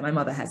training that my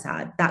mother has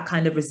had, that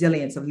kind of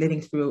resilience of living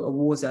through a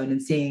war zone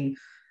and seeing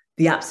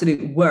the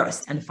absolute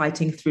worst and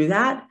fighting through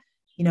that.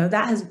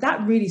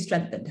 That really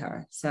strengthened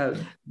her. So,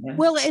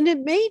 Well, and it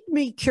made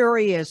me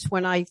curious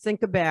when I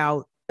think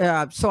about,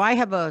 so I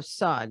have a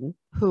son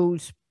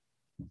whose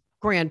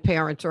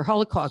grandparents are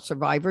Holocaust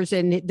survivors,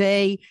 and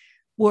they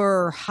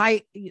were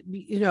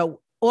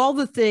all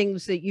the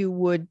things that you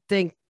would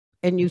think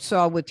and you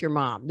saw with your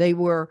mom. They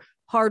were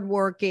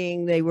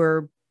hardworking. They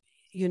were,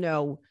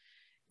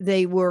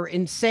 they were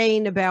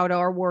insane about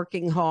our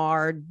working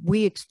hard.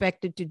 We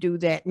expected to do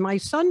that. And my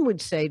son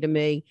would say to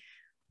me,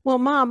 Well,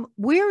 Mom,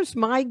 where's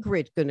my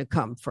grit going to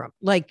come from?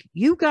 Like,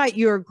 you got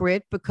your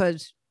grit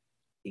because,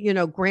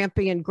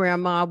 Grampy and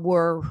Grandma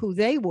were who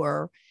they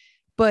were.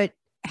 But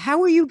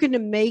how are you going to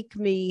make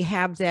me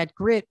have that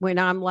grit when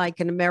I'm like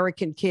an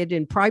American kid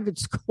in private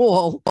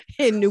school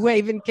in New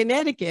Haven,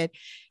 Connecticut?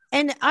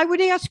 And I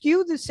would ask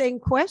you the same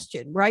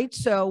question, right?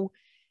 So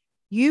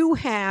you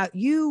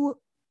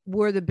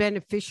were the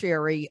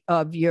beneficiary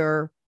of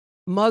your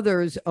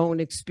mother's own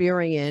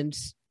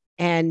experience,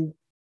 and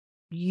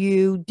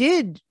you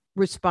did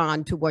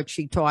respond to what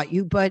she taught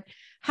you. But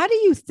how do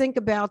you think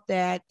about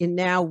that in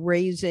now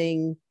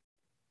raising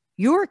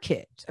your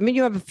kids? I mean,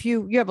 you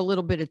have a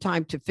little bit of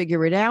time to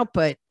figure it out,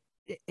 but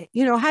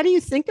how do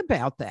you think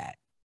about that?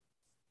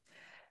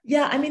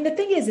 Yeah, I mean, the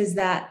thing is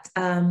that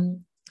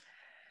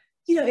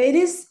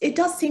it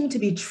does seem to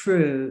be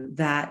true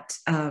that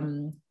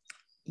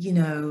you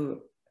know,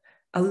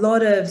 a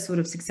lot of sort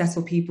of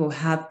successful people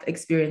have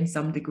experienced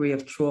some degree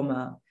of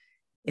trauma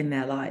in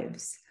their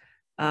lives.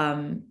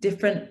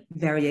 Different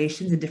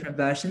variations and different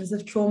versions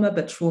of trauma,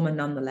 but trauma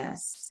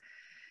nonetheless.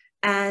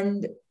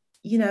 And,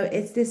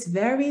 it's this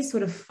very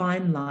sort of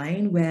fine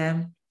line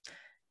where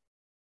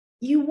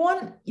you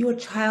want your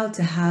child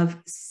to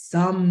have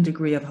some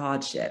degree of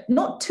hardship,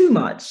 not too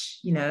much,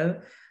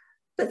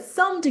 but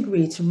some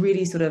degree to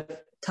really sort of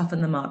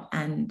toughen them up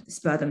and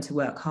spur them to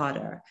work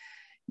harder.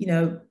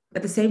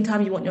 At the same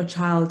time, you want your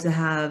child to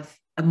have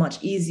a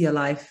much easier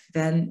life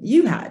than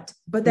you had,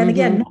 but then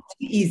again, not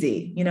too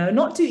easy,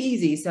 not too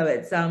easy. So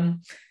it's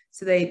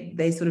so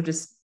they sort of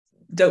just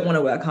don't want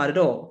to work hard at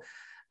all.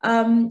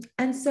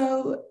 And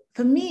so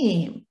for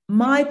me,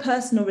 my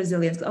personal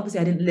resilience, obviously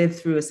I didn't live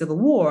through a civil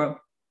war,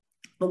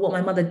 but what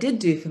my mother did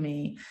do for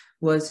me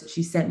was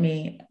she sent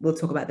me, we'll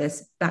talk about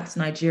this, back to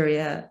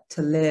Nigeria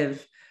to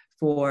live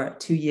for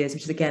 2 years,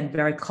 which is again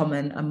very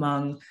common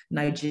among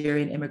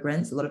Nigerian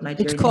immigrants. A lot of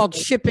Nigerian. It's called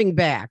shipping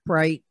back,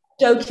 right?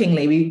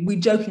 Jokingly, we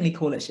jokingly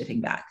call it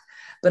shipping back,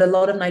 but a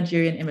lot of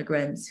Nigerian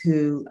immigrants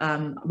who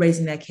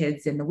raising their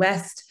kids in the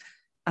West,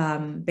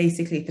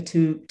 basically for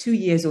two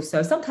years or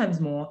so, sometimes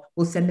more,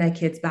 will send their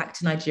kids back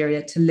to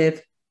Nigeria to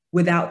live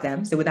without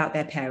them, so without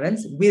their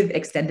parents, with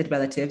extended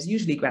relatives,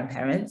 usually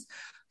grandparents,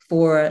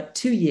 for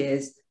 2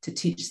 years to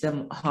teach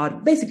them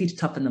basically to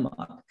toughen them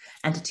up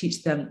and to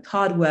teach them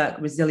hard work,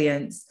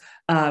 resilience.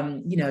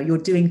 You're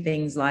doing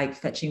things like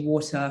fetching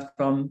water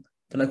from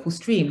the local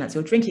stream. That's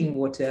your drinking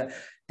water.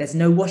 There's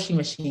no washing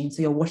machine,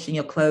 so you're washing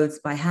your clothes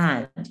by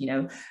hand.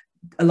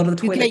 A lot of the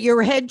toilet. You get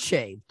your head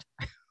shaved.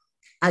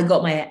 I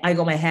got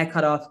my hair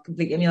cut off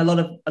completely. I mean, a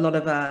lot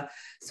of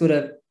sort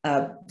of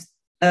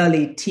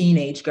early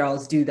teenage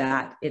girls do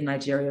that in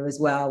Nigeria as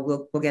well.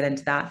 We'll get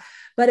into that,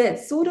 but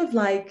it's sort of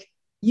like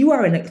you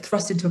are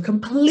thrust into a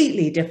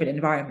completely different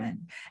environment,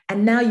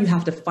 and now you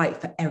have to fight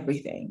for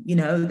everything.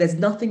 There's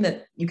nothing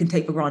that you can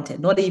take for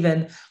granted, not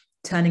even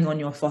turning on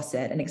your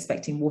faucet and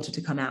expecting water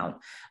to come out.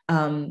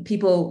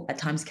 People at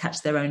times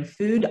catch their own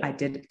food. I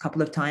did a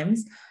couple of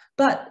times,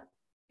 but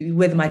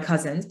with my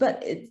cousins.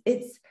 But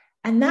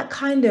and that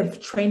kind of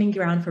training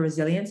ground for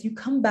resilience, you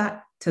come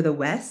back to the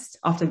West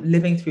after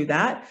living through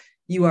that,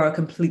 you are a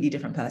completely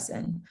different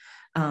person.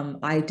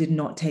 I did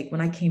not take, when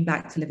I came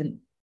back to live in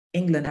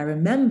England, I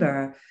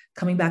remember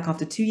coming back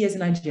after 2 years in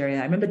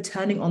Nigeria. I remember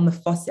turning on the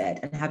faucet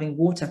and having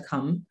water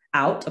come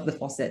out of the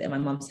faucet in my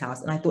mum's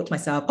house. And I thought to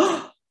myself,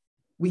 oh,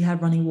 we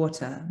have running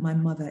water. My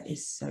mother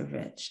is so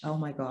rich. Oh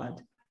my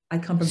God. I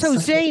come from. So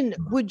Zain,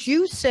 would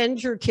you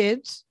send your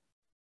kids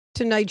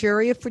to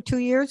Nigeria for 2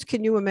 years?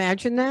 Can you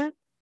imagine that?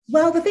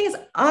 Well, the thing is,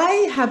 I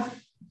have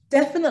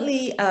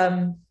definitely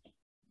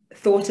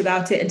thought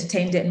about it,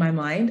 entertained it in my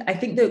mind. I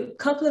think the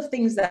couple of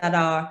things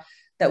that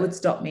would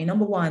stop me.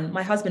 Number one,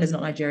 my husband is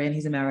not Nigerian,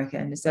 he's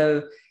American.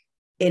 So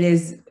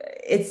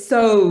it's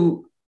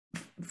so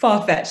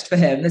far-fetched for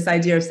him, this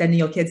idea of sending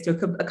your kids to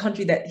a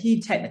country that he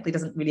technically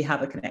doesn't really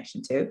have a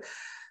connection to.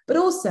 But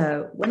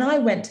also, when I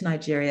went to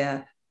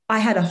Nigeria, I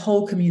had a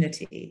whole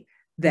community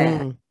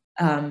there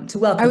to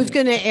welcome. I was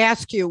going to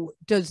ask you,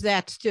 does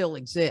that still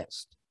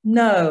exist?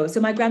 No.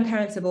 So my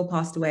grandparents have all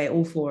passed away,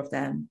 all four of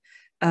them.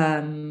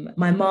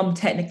 My mom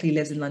technically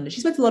lives in London.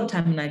 She spends a lot of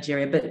time in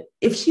Nigeria, but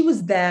if she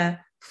was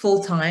there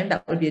full time,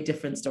 that would be a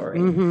different story.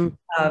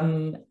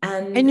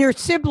 And your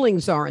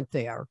siblings aren't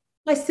there.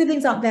 My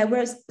siblings aren't there.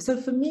 Whereas,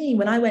 so for me,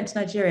 when I went to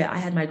Nigeria, I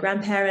had my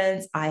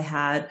grandparents, I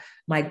had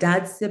my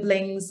dad's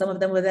siblings, some of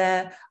them were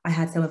there. I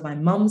had some of my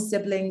mom's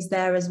siblings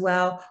there as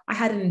well. I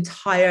had an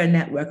entire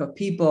network of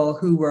people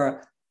who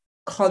were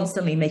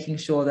constantly making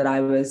sure that I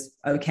was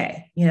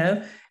okay,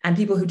 and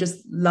people who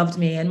just loved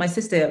me. And my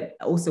sister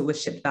also was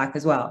shipped back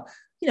as well.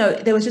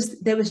 There was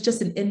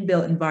just an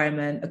inbuilt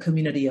environment, a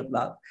community of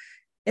love.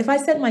 If I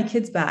sent my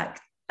kids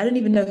back, I don't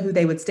even know who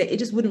they would stay. It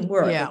just wouldn't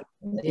work.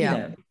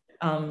 Yeah.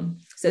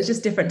 So it's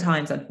just different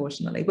times,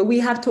 unfortunately. But we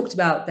have talked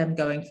about them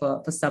going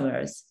for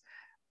summers,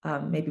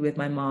 maybe with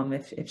my mom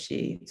if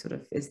she sort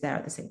of is there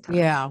at the same time.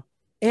 Yeah.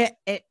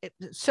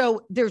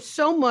 So there's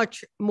so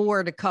much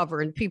more to cover,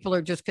 and people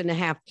are just going to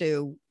have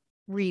to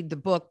read the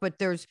book. But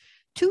there's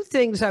two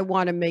things I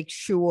want to make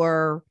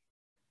sure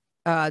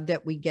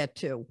that we get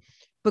to,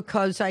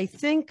 because I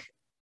think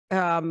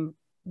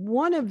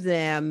one of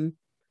them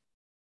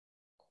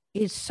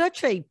is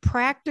such a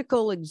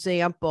practical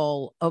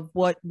example of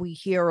what we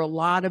hear a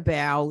lot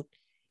about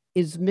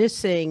is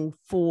missing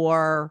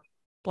for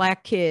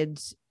Black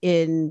kids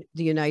in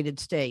the United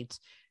States.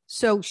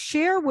 So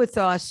share with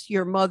us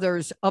your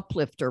mother's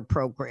Uplifter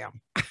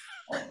program.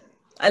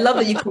 I love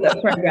that you call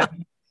that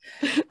program.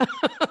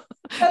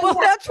 Well,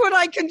 that's what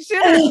I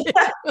consider.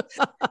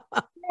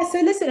 Yeah,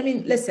 so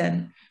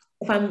listen,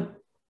 if I'm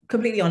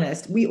completely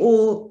honest, we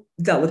all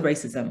dealt with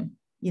racism,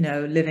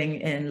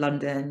 living in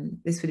London.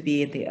 This would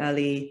be in the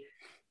early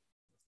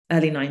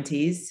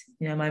 90s.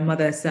 My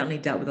mother certainly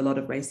dealt with a lot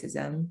of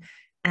racism.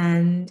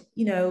 And,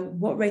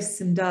 what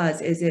racism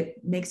does is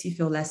it makes you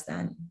feel less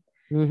than.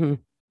 Mm-hmm.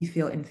 You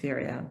feel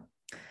inferior.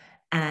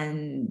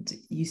 And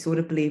you sort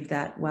of believe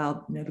that,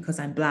 well, because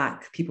I'm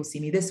Black, people see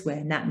me this way,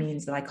 and that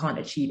means that I can't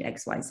achieve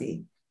X, Y,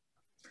 Z.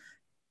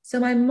 So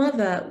my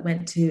mother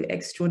went to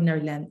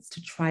extraordinary lengths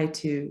to try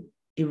to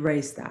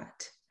erase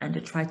that and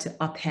to try to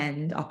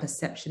upend our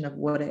perception of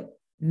what it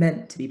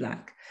meant to be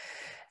Black.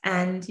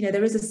 And,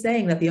 there is a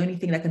saying that the only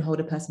thing that can hold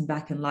a person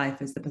back in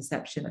life is the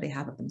perception that they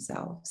have of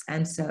themselves.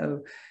 And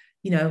so,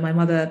 my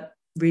mother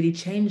really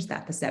changed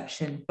that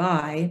perception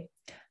by,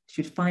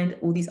 she would find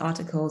all these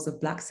articles of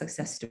Black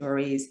success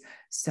stories.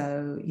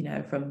 So,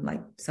 from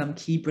like some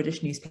key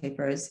British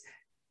newspapers,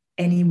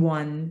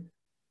 anyone,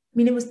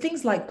 it was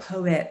things like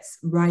poets,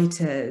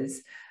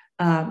 writers,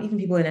 even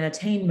people in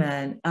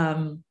entertainment,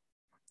 anyone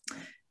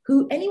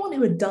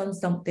who had done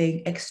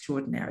something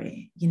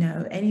extraordinary,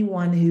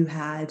 anyone who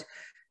had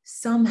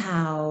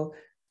somehow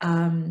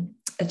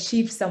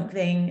achieved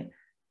something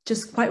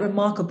just quite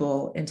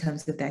remarkable in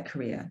terms of their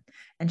career.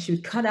 And she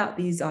would cut out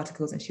these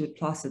articles and she would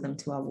plaster them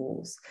to our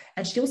walls.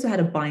 And she also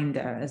had a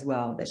binder as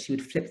well that she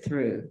would flip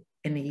through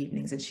in the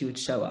evenings and she would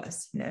show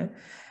us,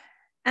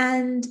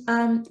 And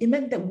it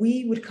meant that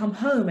we would come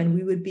home and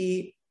we would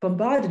be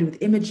bombarded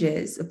with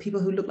images of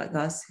people who looked like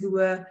us, who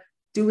were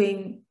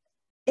doing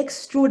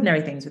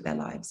extraordinary things with their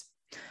lives.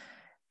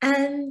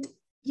 And,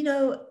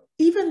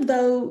 even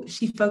though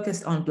she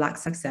focused on Black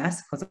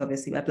success, because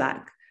obviously we're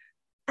Black,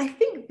 I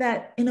think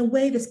that in a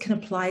way this can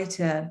apply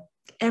to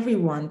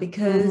everyone,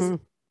 because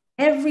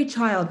every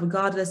child,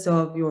 regardless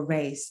of your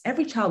race,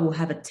 every child will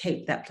have a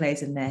tape that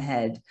plays in their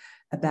head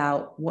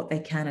about what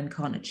they can and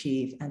can't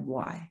achieve and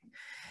why.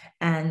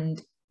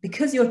 And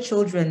because your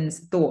children's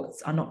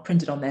thoughts are not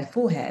printed on their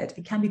forehead,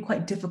 it can be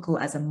quite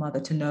difficult as a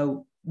mother to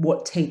know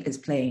what tape is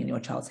playing in your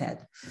child's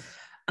head.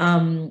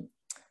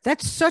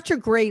 That's such a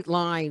great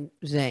line,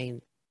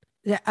 Zain.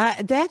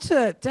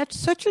 That's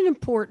such an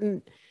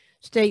important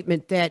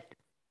statement, that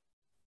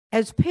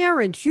as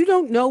parents, you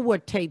don't know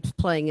what tape's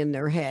playing in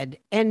their head.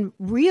 And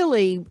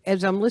really,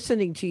 as I'm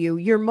listening to you,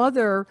 your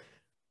mother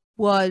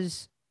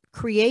was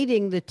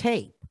creating the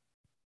tape.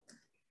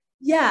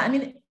 Yeah,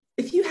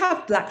 if you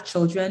have Black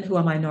children who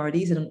are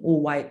minorities in an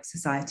all-white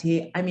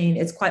society,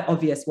 it's quite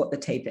obvious what the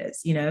tape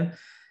is,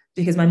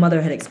 because my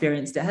mother had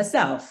experienced it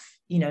herself.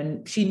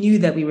 She knew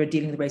that we were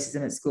dealing with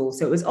racism at school,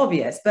 so it was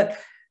obvious. But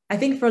I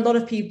think for a lot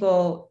of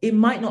people, it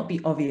might not be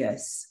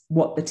obvious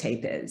what the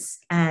tape is,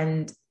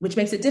 and which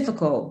makes it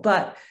difficult.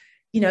 But,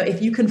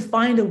 if you can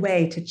find a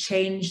way to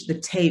change the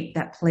tape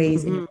that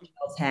plays in your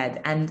child's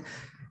head, and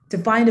to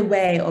find a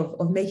way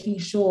of making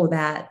sure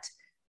that,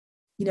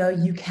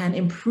 you can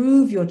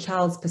improve your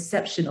child's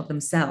perception of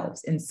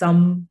themselves in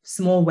some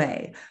small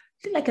way,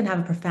 I think that can have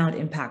a profound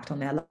impact on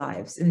their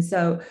lives. And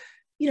so,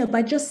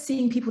 by just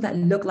seeing people that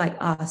look like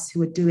us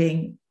who are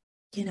doing,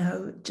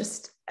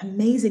 just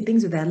amazing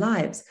things with their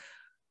lives,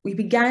 we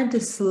began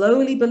to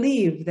slowly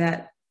believe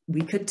that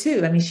we could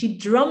too. She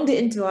drummed it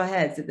into our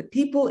heads that the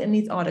people in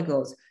these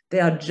articles,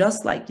 they are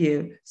just like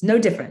you. There's no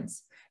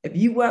difference. If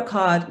you work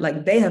hard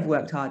like they have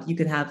worked hard, you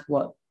can have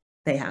what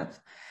they have.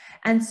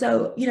 And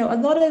so, a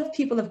lot of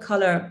people of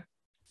color,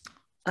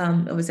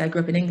 obviously I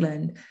grew up in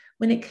England,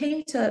 when it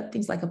came to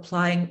things like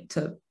applying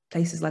to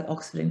places like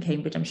Oxford and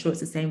Cambridge, I'm sure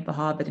it's the same for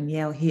Harvard and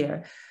Yale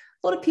here,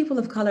 a lot of people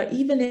of color,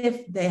 even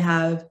if they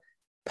have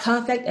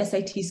perfect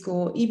SAT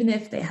score, even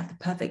if they have the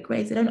perfect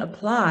grades, they don't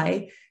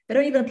apply. They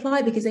don't even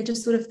apply because they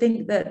just sort of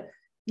think that,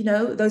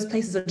 those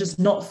places are just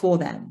not for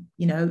them.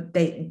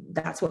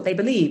 That's what they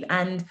believe.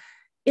 And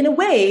in a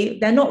way,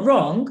 they're not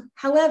wrong.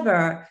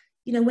 However,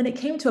 when it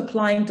came to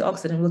applying to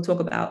Oxford, and we'll talk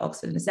about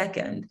Oxford in a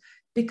second,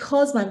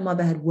 because my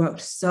mother had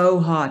worked so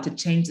hard to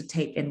change the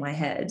tape in my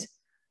head,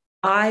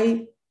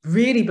 I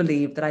really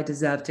believed that I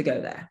deserved to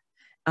go there.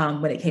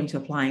 When it came to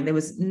applying, there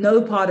was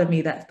no part of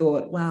me that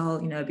thought, well,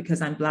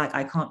 because I'm Black,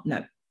 I can't.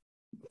 No.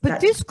 But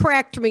this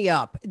cracked me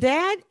up.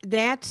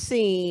 That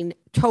scene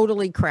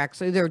totally cracked.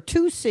 So there are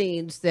two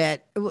scenes there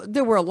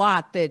were a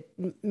lot that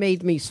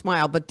made me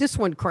smile, but this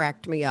one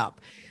cracked me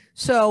up.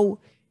 So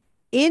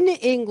in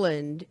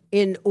England,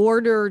 in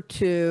order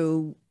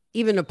to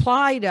even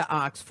apply to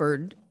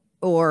Oxford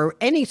or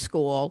any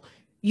school,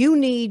 you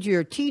need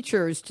your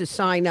teachers to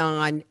sign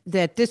on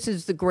that this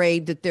is the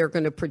grade that they're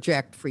going to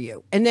project for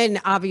you. And then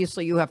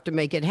obviously you have to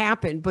make it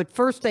happen. But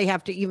first they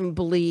have to even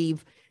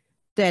believe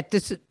that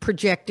this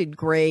projected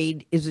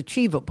grade is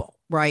achievable,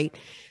 right?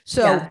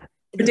 So Yeah.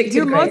 Predicted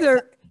your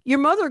grade.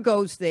 mother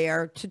goes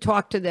there to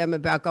talk to them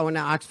about going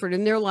to Oxford,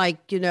 and they're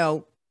like,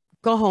 go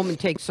home and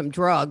take some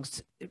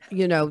drugs.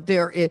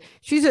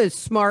 She's a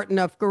smart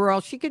enough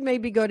girl. She could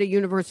maybe go to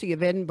University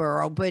of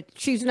Edinburgh, but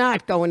she's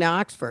not going to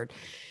Oxford.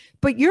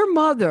 But your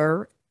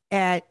mother,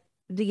 at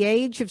the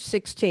age of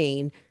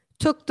 16,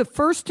 took the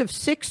first of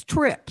 6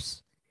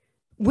 trips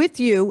with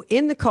you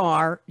in the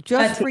car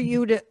just 13. for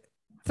you to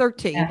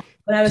 13 Yeah.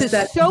 When I was to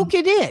 13. soak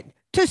it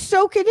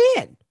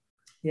in,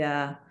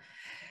 Yeah.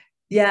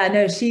 Yeah,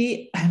 no,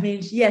 she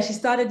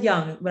started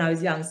young when I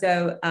was young.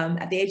 So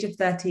at the age of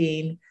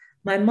 13,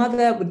 my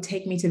mother would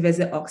take me to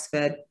visit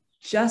Oxford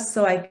just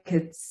so I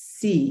could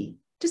see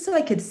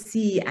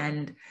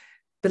and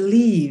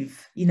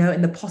believe,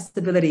 in the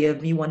possibility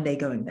of me one day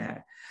going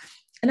there.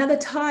 And at the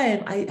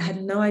time, I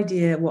had no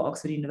idea what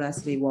Oxford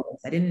University was.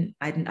 I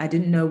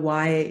didn't know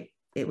why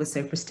it was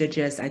so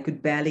prestigious. I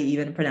could barely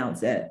even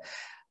pronounce it.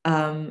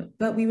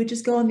 But we would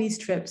just go on these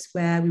trips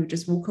where we would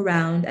just walk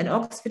around. And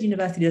Oxford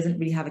University doesn't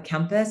really have a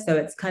campus, so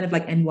it's kind of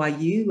like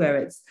NYU, where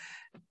it's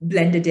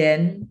blended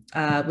in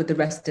with the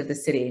rest of the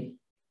city.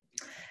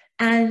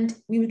 And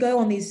we would go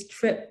on these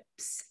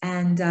trips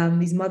and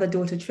these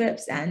mother-daughter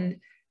trips, and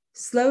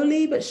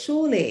slowly but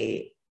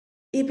surely,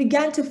 it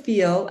began to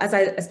feel,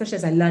 especially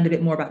as I learned a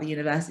bit more about the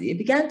university, it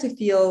began to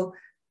feel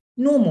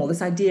normal,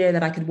 this idea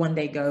that I could one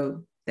day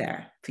go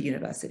there for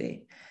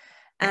university.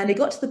 And it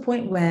got to the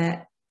point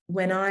where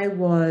when I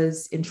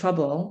was in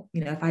trouble,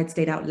 if I'd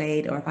stayed out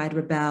late or if I'd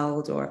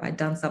rebelled or if I'd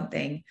done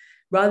something,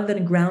 rather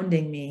than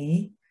grounding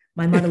me,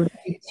 my mother would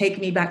take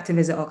me back to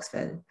visit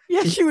Oxford.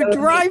 Yeah, she would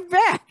drive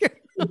back.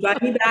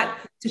 Drive me back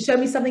to show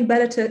me something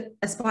better to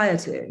aspire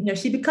to.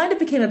 She kind of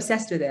became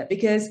obsessed with it,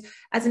 because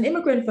as an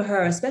immigrant, for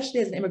her, especially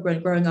as an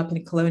immigrant growing up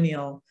in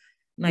colonial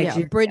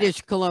Nigeria,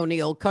 British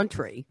colonial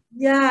country.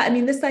 Yeah, I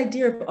mean, this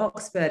idea of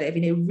Oxford, I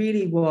mean, it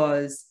really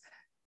was,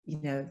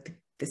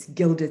 this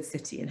gilded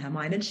city in her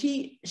mind, and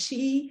she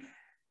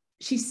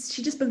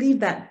just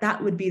believed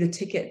that would be the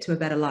ticket to a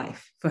better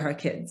life for her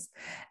kids.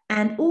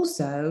 And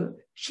also,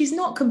 she's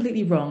not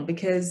completely wrong,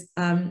 because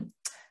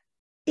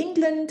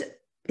England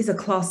is a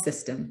class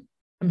system,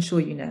 I'm sure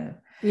you know.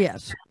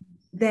 Yes.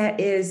 There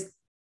is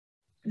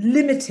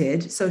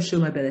limited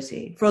social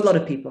mobility for a lot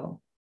of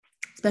people,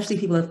 especially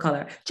people of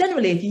color.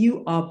 Generally, if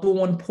you are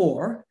born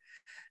poor,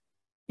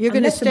 you're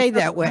going to stay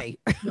that way.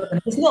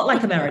 It's not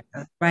like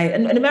America, right?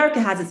 And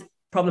America has its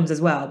problems as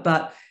well,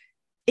 but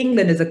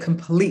England is a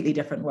completely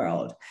different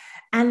world.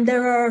 And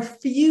there are a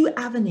few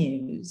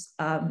avenues,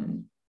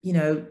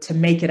 to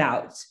make it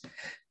out.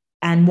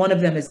 And one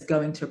of them is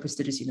going to a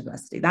prestigious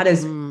university. That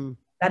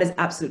is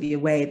absolutely a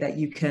way that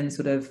you can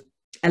sort of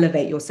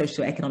elevate your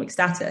socioeconomic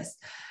status.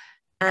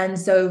 And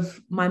so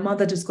my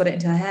mother just got it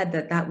into her head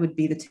that would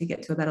be the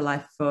ticket to a better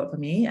life for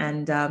me.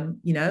 And,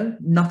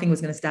 nothing was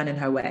going to stand in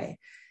her way.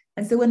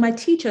 And so when my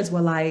teachers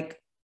were like,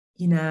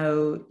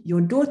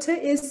 your daughter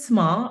is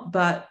smart,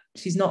 but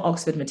she's not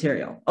Oxford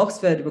material.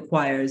 Oxford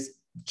requires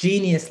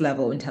genius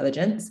level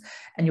intelligence,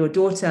 and your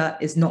daughter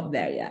is not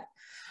there yet.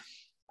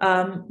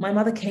 My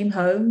mother came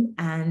home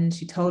and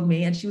she told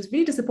me, and she was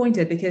really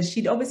disappointed, because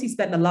she'd obviously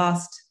spent the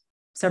last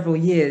several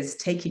years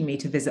taking me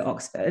to visit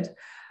Oxford,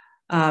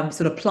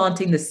 sort of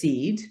planting the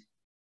seed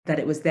that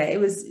it was there. It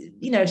was,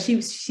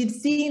 she'd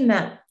seen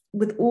that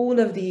with all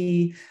of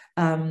the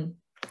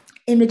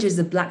images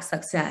of Black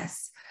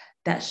success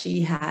that she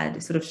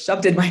had sort of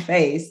shoved in my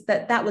face,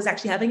 that was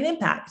actually having an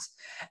impact.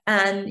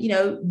 And,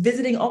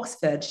 visiting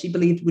Oxford, she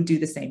believed would do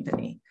the same for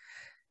me.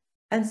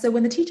 And so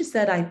when the teacher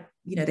said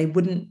they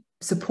wouldn't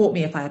support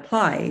me if I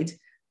applied,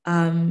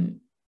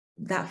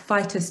 that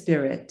fighter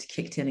spirit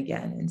kicked in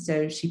again. And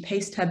so she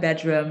paced her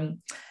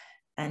bedroom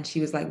and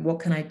she was like, what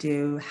can I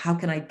do? How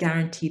can I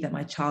guarantee that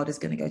my child is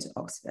going to go to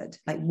Oxford?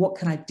 Like, what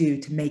can I do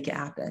to make it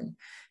happen?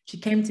 She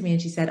came to me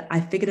and she said, I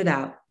figured it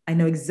out. I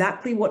know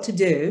exactly what to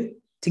do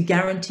to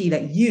guarantee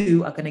that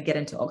you are going to get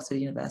into Oxford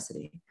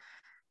University.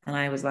 And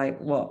I was like,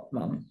 what,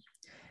 Mum?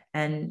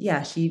 And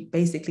yeah, she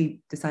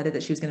basically decided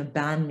that she was going to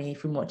ban me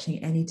from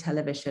watching any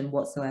television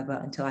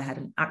whatsoever until I had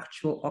an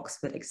actual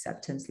Oxford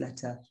acceptance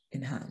letter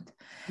in hand.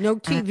 No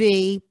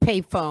TV,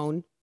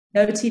 payphone.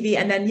 No TV.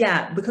 And then,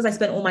 yeah, because I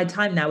spent all my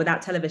time now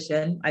without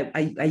television,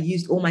 I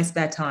used all my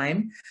spare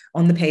time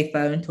on the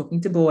payphone, talking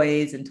to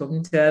boys and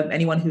talking to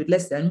anyone who would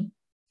listen.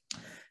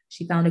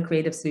 She found a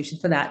creative solution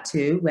for that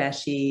too, where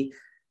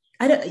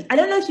I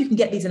don't know if you can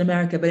get these in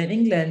America, but in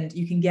England,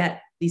 you can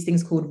get these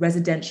things called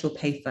residential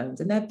payphones.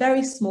 And they're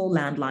very small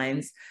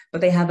landlines,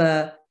 but they have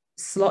a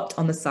slot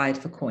on the side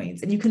for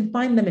coins. And you can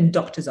find them in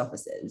doctor's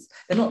offices.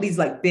 They're not these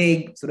like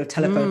big sort of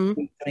telephone or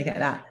anything like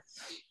that.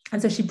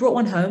 And so she brought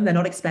one home. They're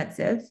not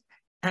expensive.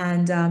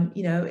 And,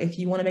 if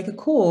you want to make a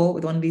call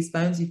with one of these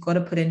phones, you've got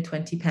to put in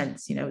 20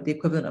 pence, the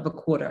equivalent of a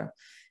quarter.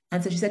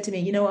 And so she said to me,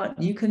 you know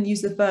what, you can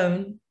use the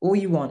phone all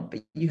you want,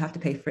 but you have to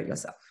pay for it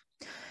yourself.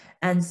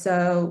 And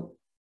so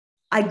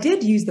I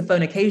did use the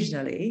phone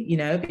occasionally,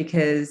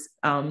 because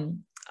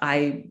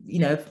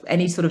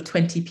any sort of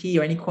 20p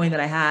or any coin that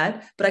I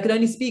had, but I could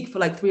only speak for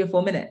like 3 or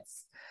 4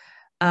 minutes.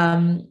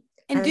 And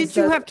did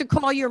you have to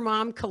call your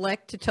mom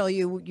collect to tell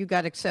you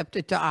got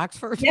accepted to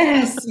Oxford?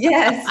 Yes.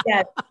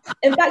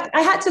 In fact,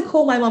 I had to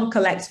call my mom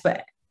collect for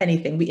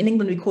anything. In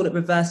England, we call it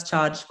reverse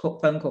charge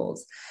phone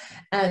calls.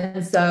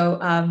 And so,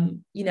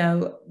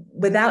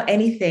 without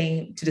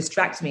anything to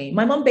distract me,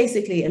 my mom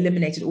basically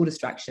eliminated all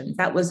distractions.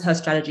 That was her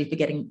strategy for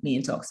getting me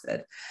into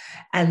Oxford.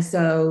 And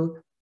so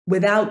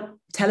without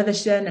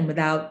television and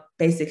without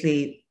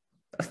basically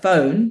a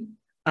phone,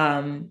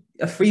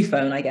 a free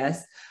phone, I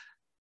guess,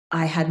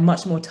 I had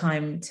much more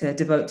time to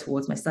devote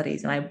towards my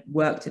studies, and I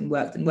worked and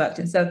worked and worked.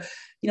 And so,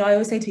 I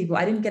always say to people,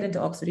 I didn't get into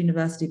Oxford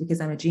University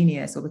because I'm a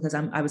genius or because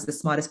I was the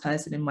smartest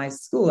person in my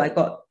school. I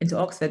got into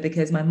Oxford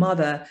because my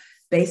mother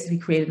basically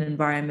created an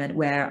environment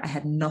where I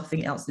had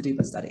nothing else to do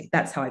but study.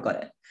 That's how I got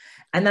it.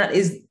 And that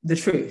is the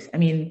truth. I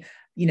mean,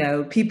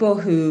 people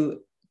who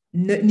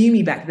knew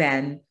me back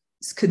then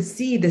could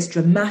see this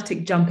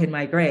dramatic jump in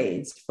my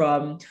grades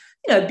from,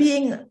 I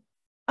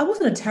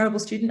wasn't a terrible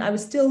student. I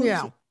was still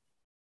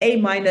A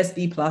minus,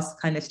 B plus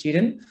kind of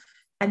student.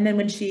 And then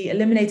when she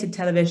eliminated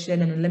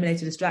television and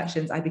eliminated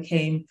distractions, I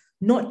became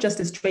not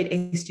just a straight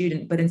A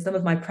student, but in some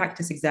of my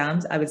practice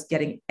exams, I was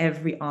getting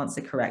every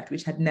answer correct,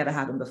 which had never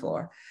happened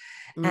before.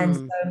 And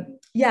so,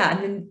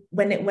 and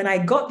then when I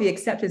got the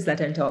acceptance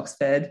letter into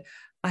Oxford,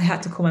 I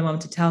had to call my mom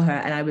to tell her,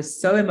 and I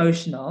was so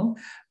emotional,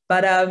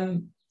 but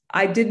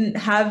I didn't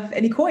have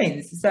any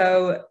coins.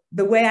 So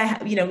the way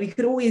we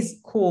could always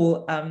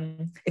call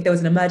if there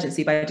was an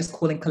emergency by just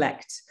calling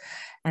collect.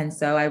 And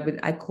so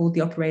I called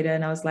the operator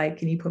and I was like,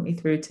 can you put me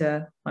through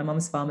to my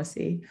mom's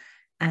pharmacy?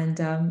 And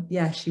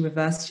she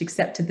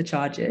accepted the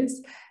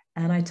charges.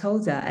 And I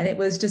told her, and it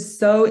was just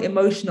so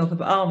emotional.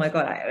 Oh my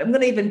God, I'm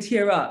going to even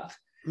tear up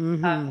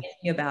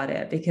thinking about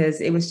it, because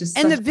it was just.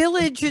 And the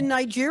village in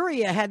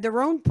Nigeria had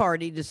their own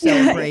party to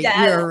celebrate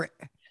your.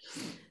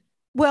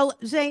 Well,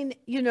 Zain,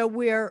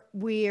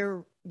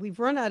 we've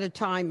run out of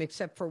time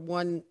except for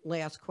one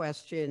last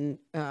question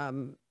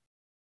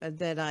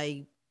that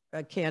I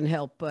can't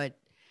help but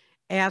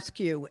ask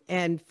you.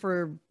 And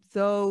for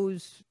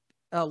those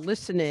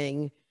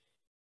listening,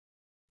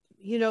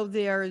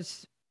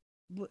 there's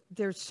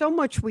so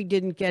much we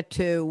didn't get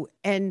to,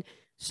 and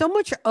so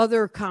much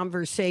other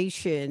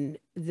conversation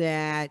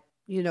that,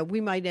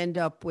 we might end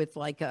up with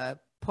like a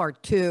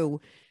part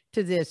 2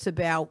 to this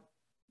about,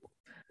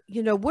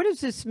 what does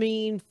this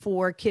mean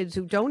for kids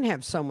who don't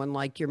have someone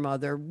like your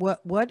mother?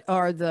 What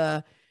are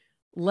the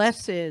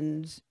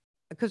lessons?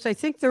 Because I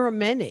think there are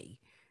many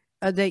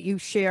that you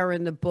share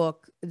in the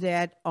book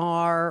that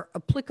are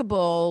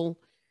applicable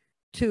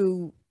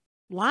to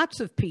lots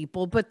of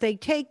people, but they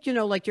take,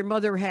 like your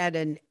mother had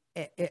an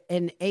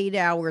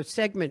 8-hour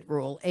segment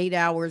rule, 8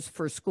 hours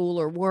for school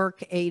or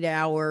work, 8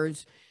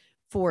 hours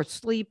for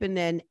sleep, and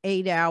then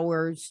 8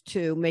 hours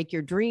to make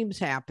your dreams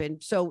happen.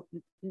 So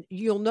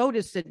you'll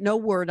notice that no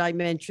word I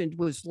mentioned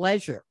was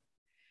leisure.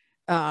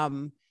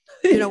 I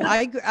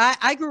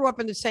grew up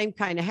in the same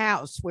kind of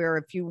house where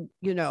if you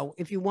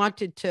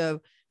wanted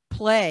to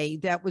play,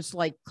 that was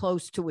like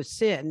close to a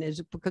sin,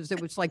 because there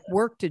was like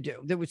work to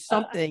do. There was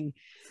something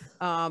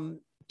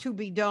to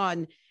be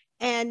done.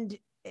 And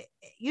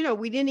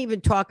we didn't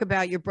even talk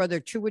about your brother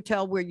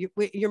Chiwetel, where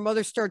your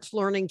mother starts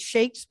learning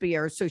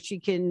Shakespeare so she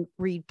can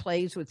read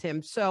plays with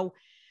him. So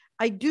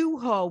I do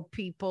hope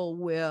people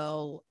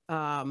will,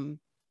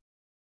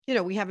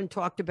 we haven't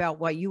talked about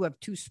why you have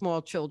 2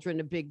 small children,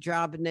 a big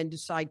job, and then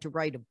decide to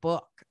write a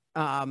book.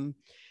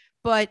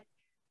 But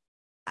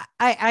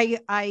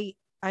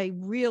I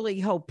really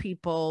hope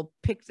people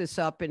pick this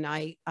up, and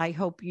I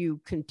hope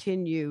you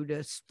continue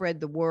to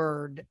spread the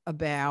word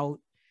about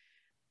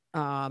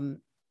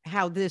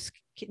how this,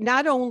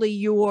 not only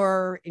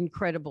your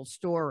incredible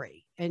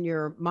story and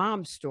your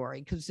mom's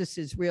story, because this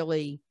is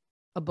really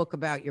a book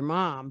about your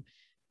mom,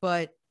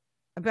 but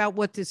about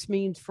what this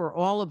means for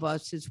all of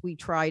us as we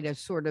try to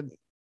sort of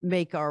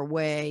make our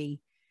way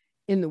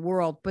in the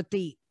world. But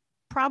the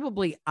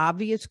probably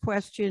obvious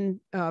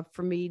question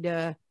for me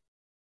to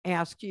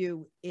ask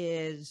you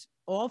is,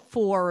 all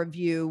 4 of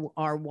you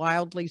are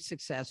wildly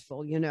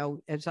successful.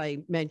 As I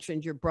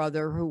mentioned, your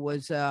brother, who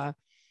was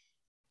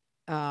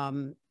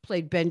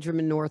played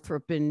Benjamin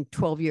Northrop in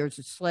 12 Years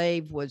a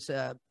Slave, was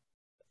a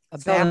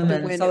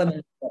BAFTA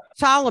winner.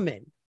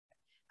 Solomon.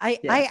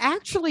 I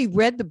actually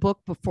read the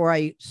book before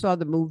I saw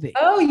the movie.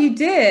 Oh, you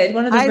did?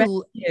 One of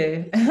the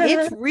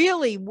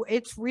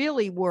It's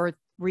really worth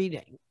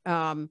reading.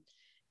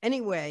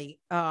 Anyway,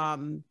 what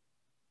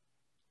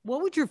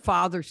would your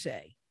father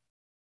say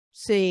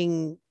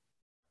seeing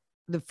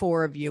the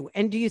 4 of you?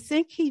 And do you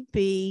think he'd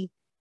be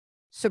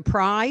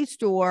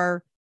surprised,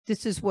 or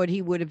this is what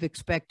he would have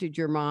expected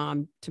your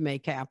mom to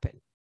make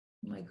happen?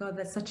 Oh my God,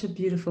 that's such a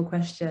beautiful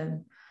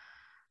question.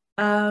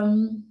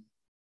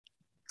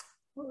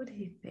 What would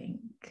he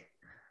think?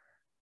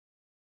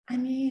 I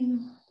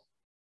mean,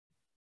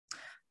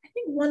 I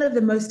think one of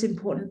the most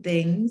important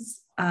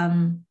things,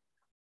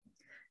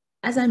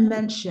 as I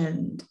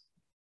mentioned,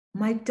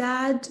 my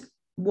dad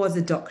was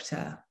a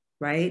doctor,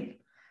 right?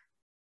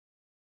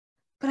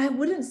 But I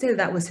wouldn't say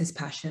that was his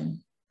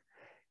passion.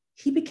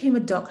 He became a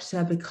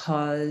doctor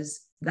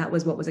because that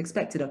was what was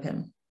expected of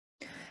him.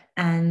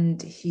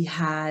 And he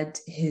had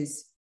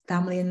his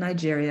family in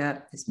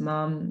Nigeria, his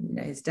mom,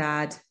 his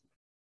dad,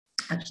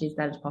 actually his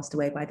dad had passed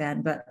away by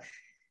then, but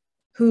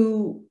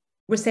who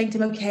were saying to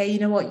him, okay, you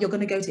know what, you're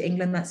going to go to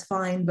England, that's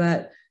fine.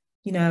 But,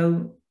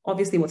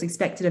 obviously what's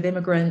expected of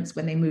immigrants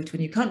when they move to a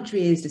new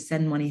country is to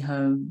send money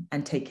home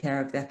and take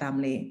care of their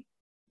family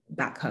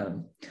back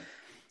home.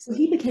 So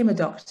he became a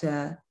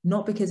doctor,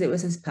 not because it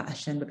was his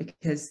passion, but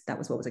because that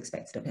was what was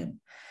expected of him.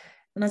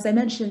 And as I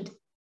mentioned,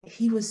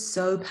 he was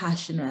so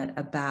passionate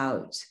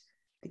about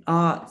the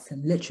arts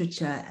and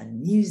literature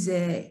and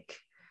music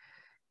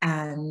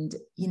and,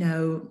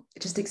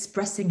 just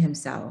expressing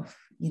himself,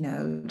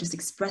 just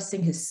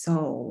expressing his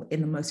soul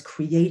in the most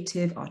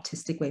creative,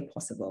 artistic way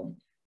possible.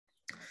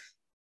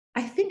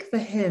 I think for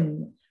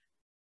him,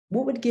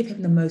 what would give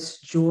him the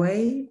most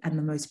joy and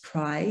the most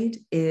pride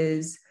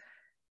is,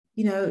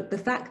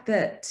 the fact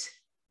that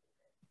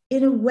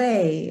in a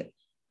way,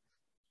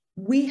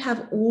 we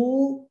have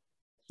all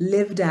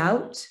lived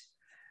out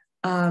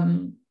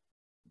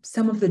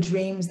some of the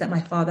dreams that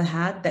my father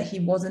had that he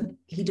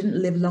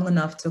didn't live long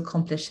enough to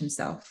accomplish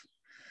himself.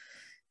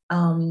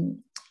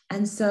 And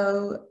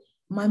so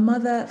for my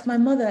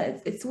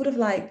mother, it's sort of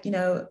like,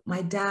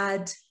 my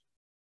dad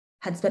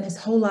had spent his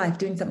whole life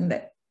doing something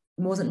that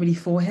wasn't really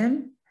for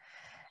him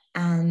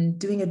and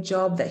doing a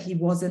job that he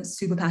wasn't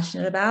super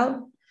passionate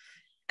about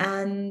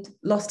and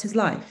lost his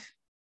life,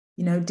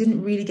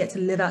 didn't really get to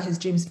live out his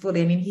dreams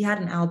fully. I mean, he had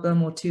an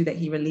album or two that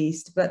he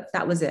released, but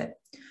that was it.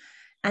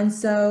 And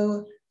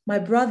so my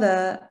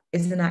brother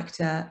is an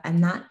actor,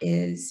 and that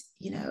is,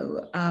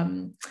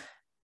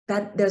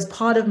 that there's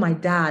part of my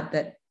dad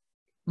that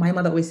my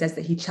mother always says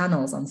that he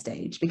channels on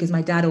stage, because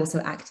my dad also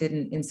acted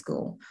in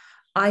school.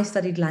 I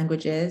studied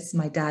languages.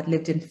 My dad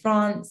lived in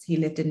France. He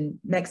lived in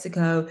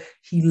Mexico.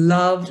 He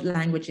loved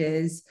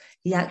languages.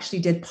 He actually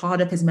did part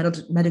of his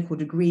medical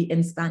degree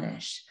in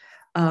Spanish.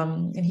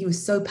 And he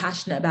was so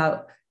passionate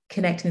about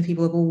connecting with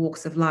people of all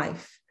walks of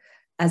life,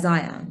 as I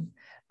am.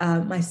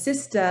 My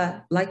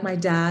sister, like my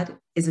dad,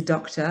 is a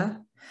doctor.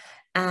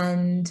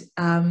 And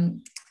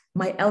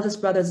my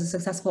eldest brother is a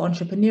successful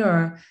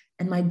entrepreneur.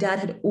 And my dad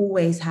had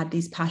always had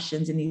these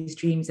passions and these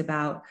dreams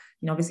about,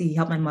 obviously he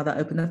helped my mother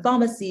open a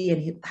pharmacy,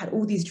 and he had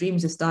all these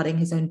dreams of starting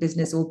his own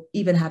business or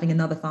even having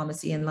another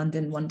pharmacy in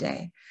London one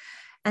day.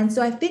 And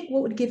so I think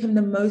what would give him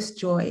the most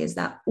joy is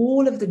that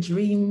all of the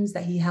dreams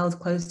that he held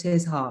close to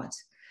his heart,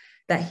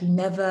 that he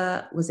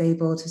never was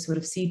able to sort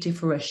of see to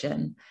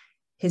fruition,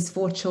 his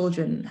 4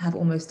 children have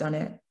almost done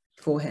it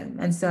for him.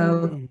 And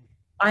so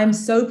I'm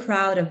so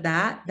proud of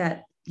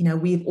that,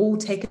 we've all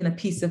taken a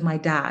piece of my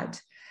dad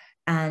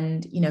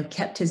and,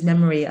 kept his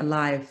memory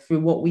alive through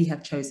what we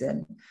have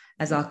chosen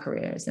as our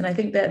careers. And I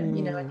think that, I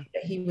think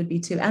that he would be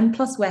too. And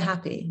plus we're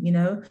happy,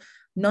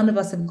 none of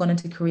us have gone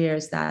into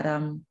careers that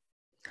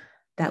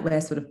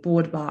we're sort of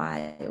bored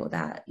by, or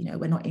that,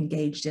 we're not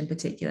engaged in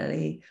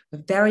particularly.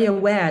 We're very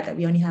aware that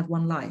we only have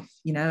one life,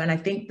 and I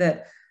think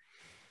that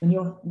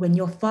when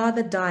your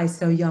father dies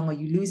so young, or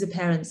you lose a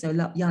parent so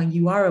young,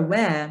 you are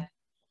aware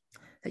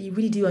that you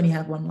really do only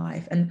have one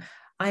life. And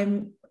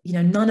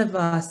none of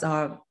us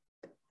are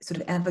sort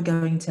of ever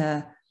going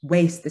to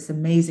waste this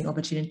amazing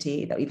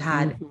opportunity that we've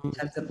had in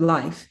terms of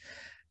life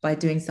by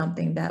doing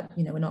something that,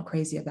 we're not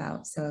crazy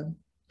about. So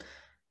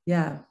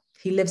yeah,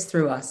 he lives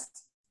through us.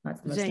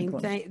 That's the most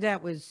important.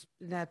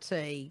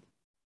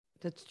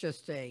 That's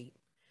just a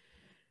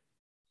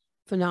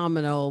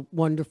phenomenal,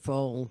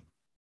 wonderful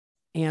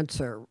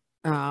answer.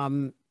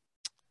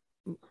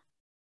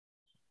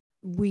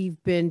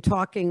 We've been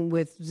talking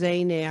with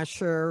Zain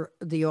Asher,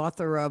 the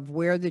author of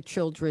Where the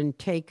Children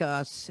Take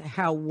Us,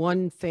 How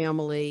One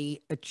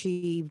Family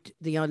Achieved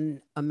the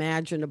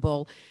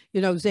Unimaginable.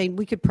 Zain,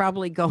 we could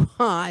probably go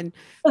on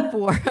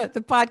for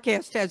the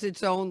podcast has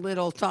its own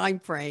little time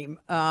frame.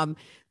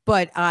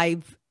 But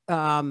I'm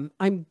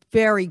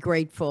very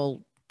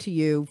grateful to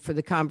you for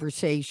the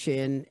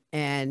conversation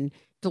and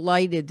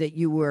delighted that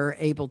you were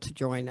able to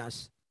join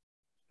us.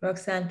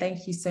 Roxanne,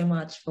 thank you so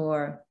much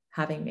for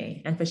having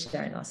me and for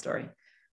sharing our story.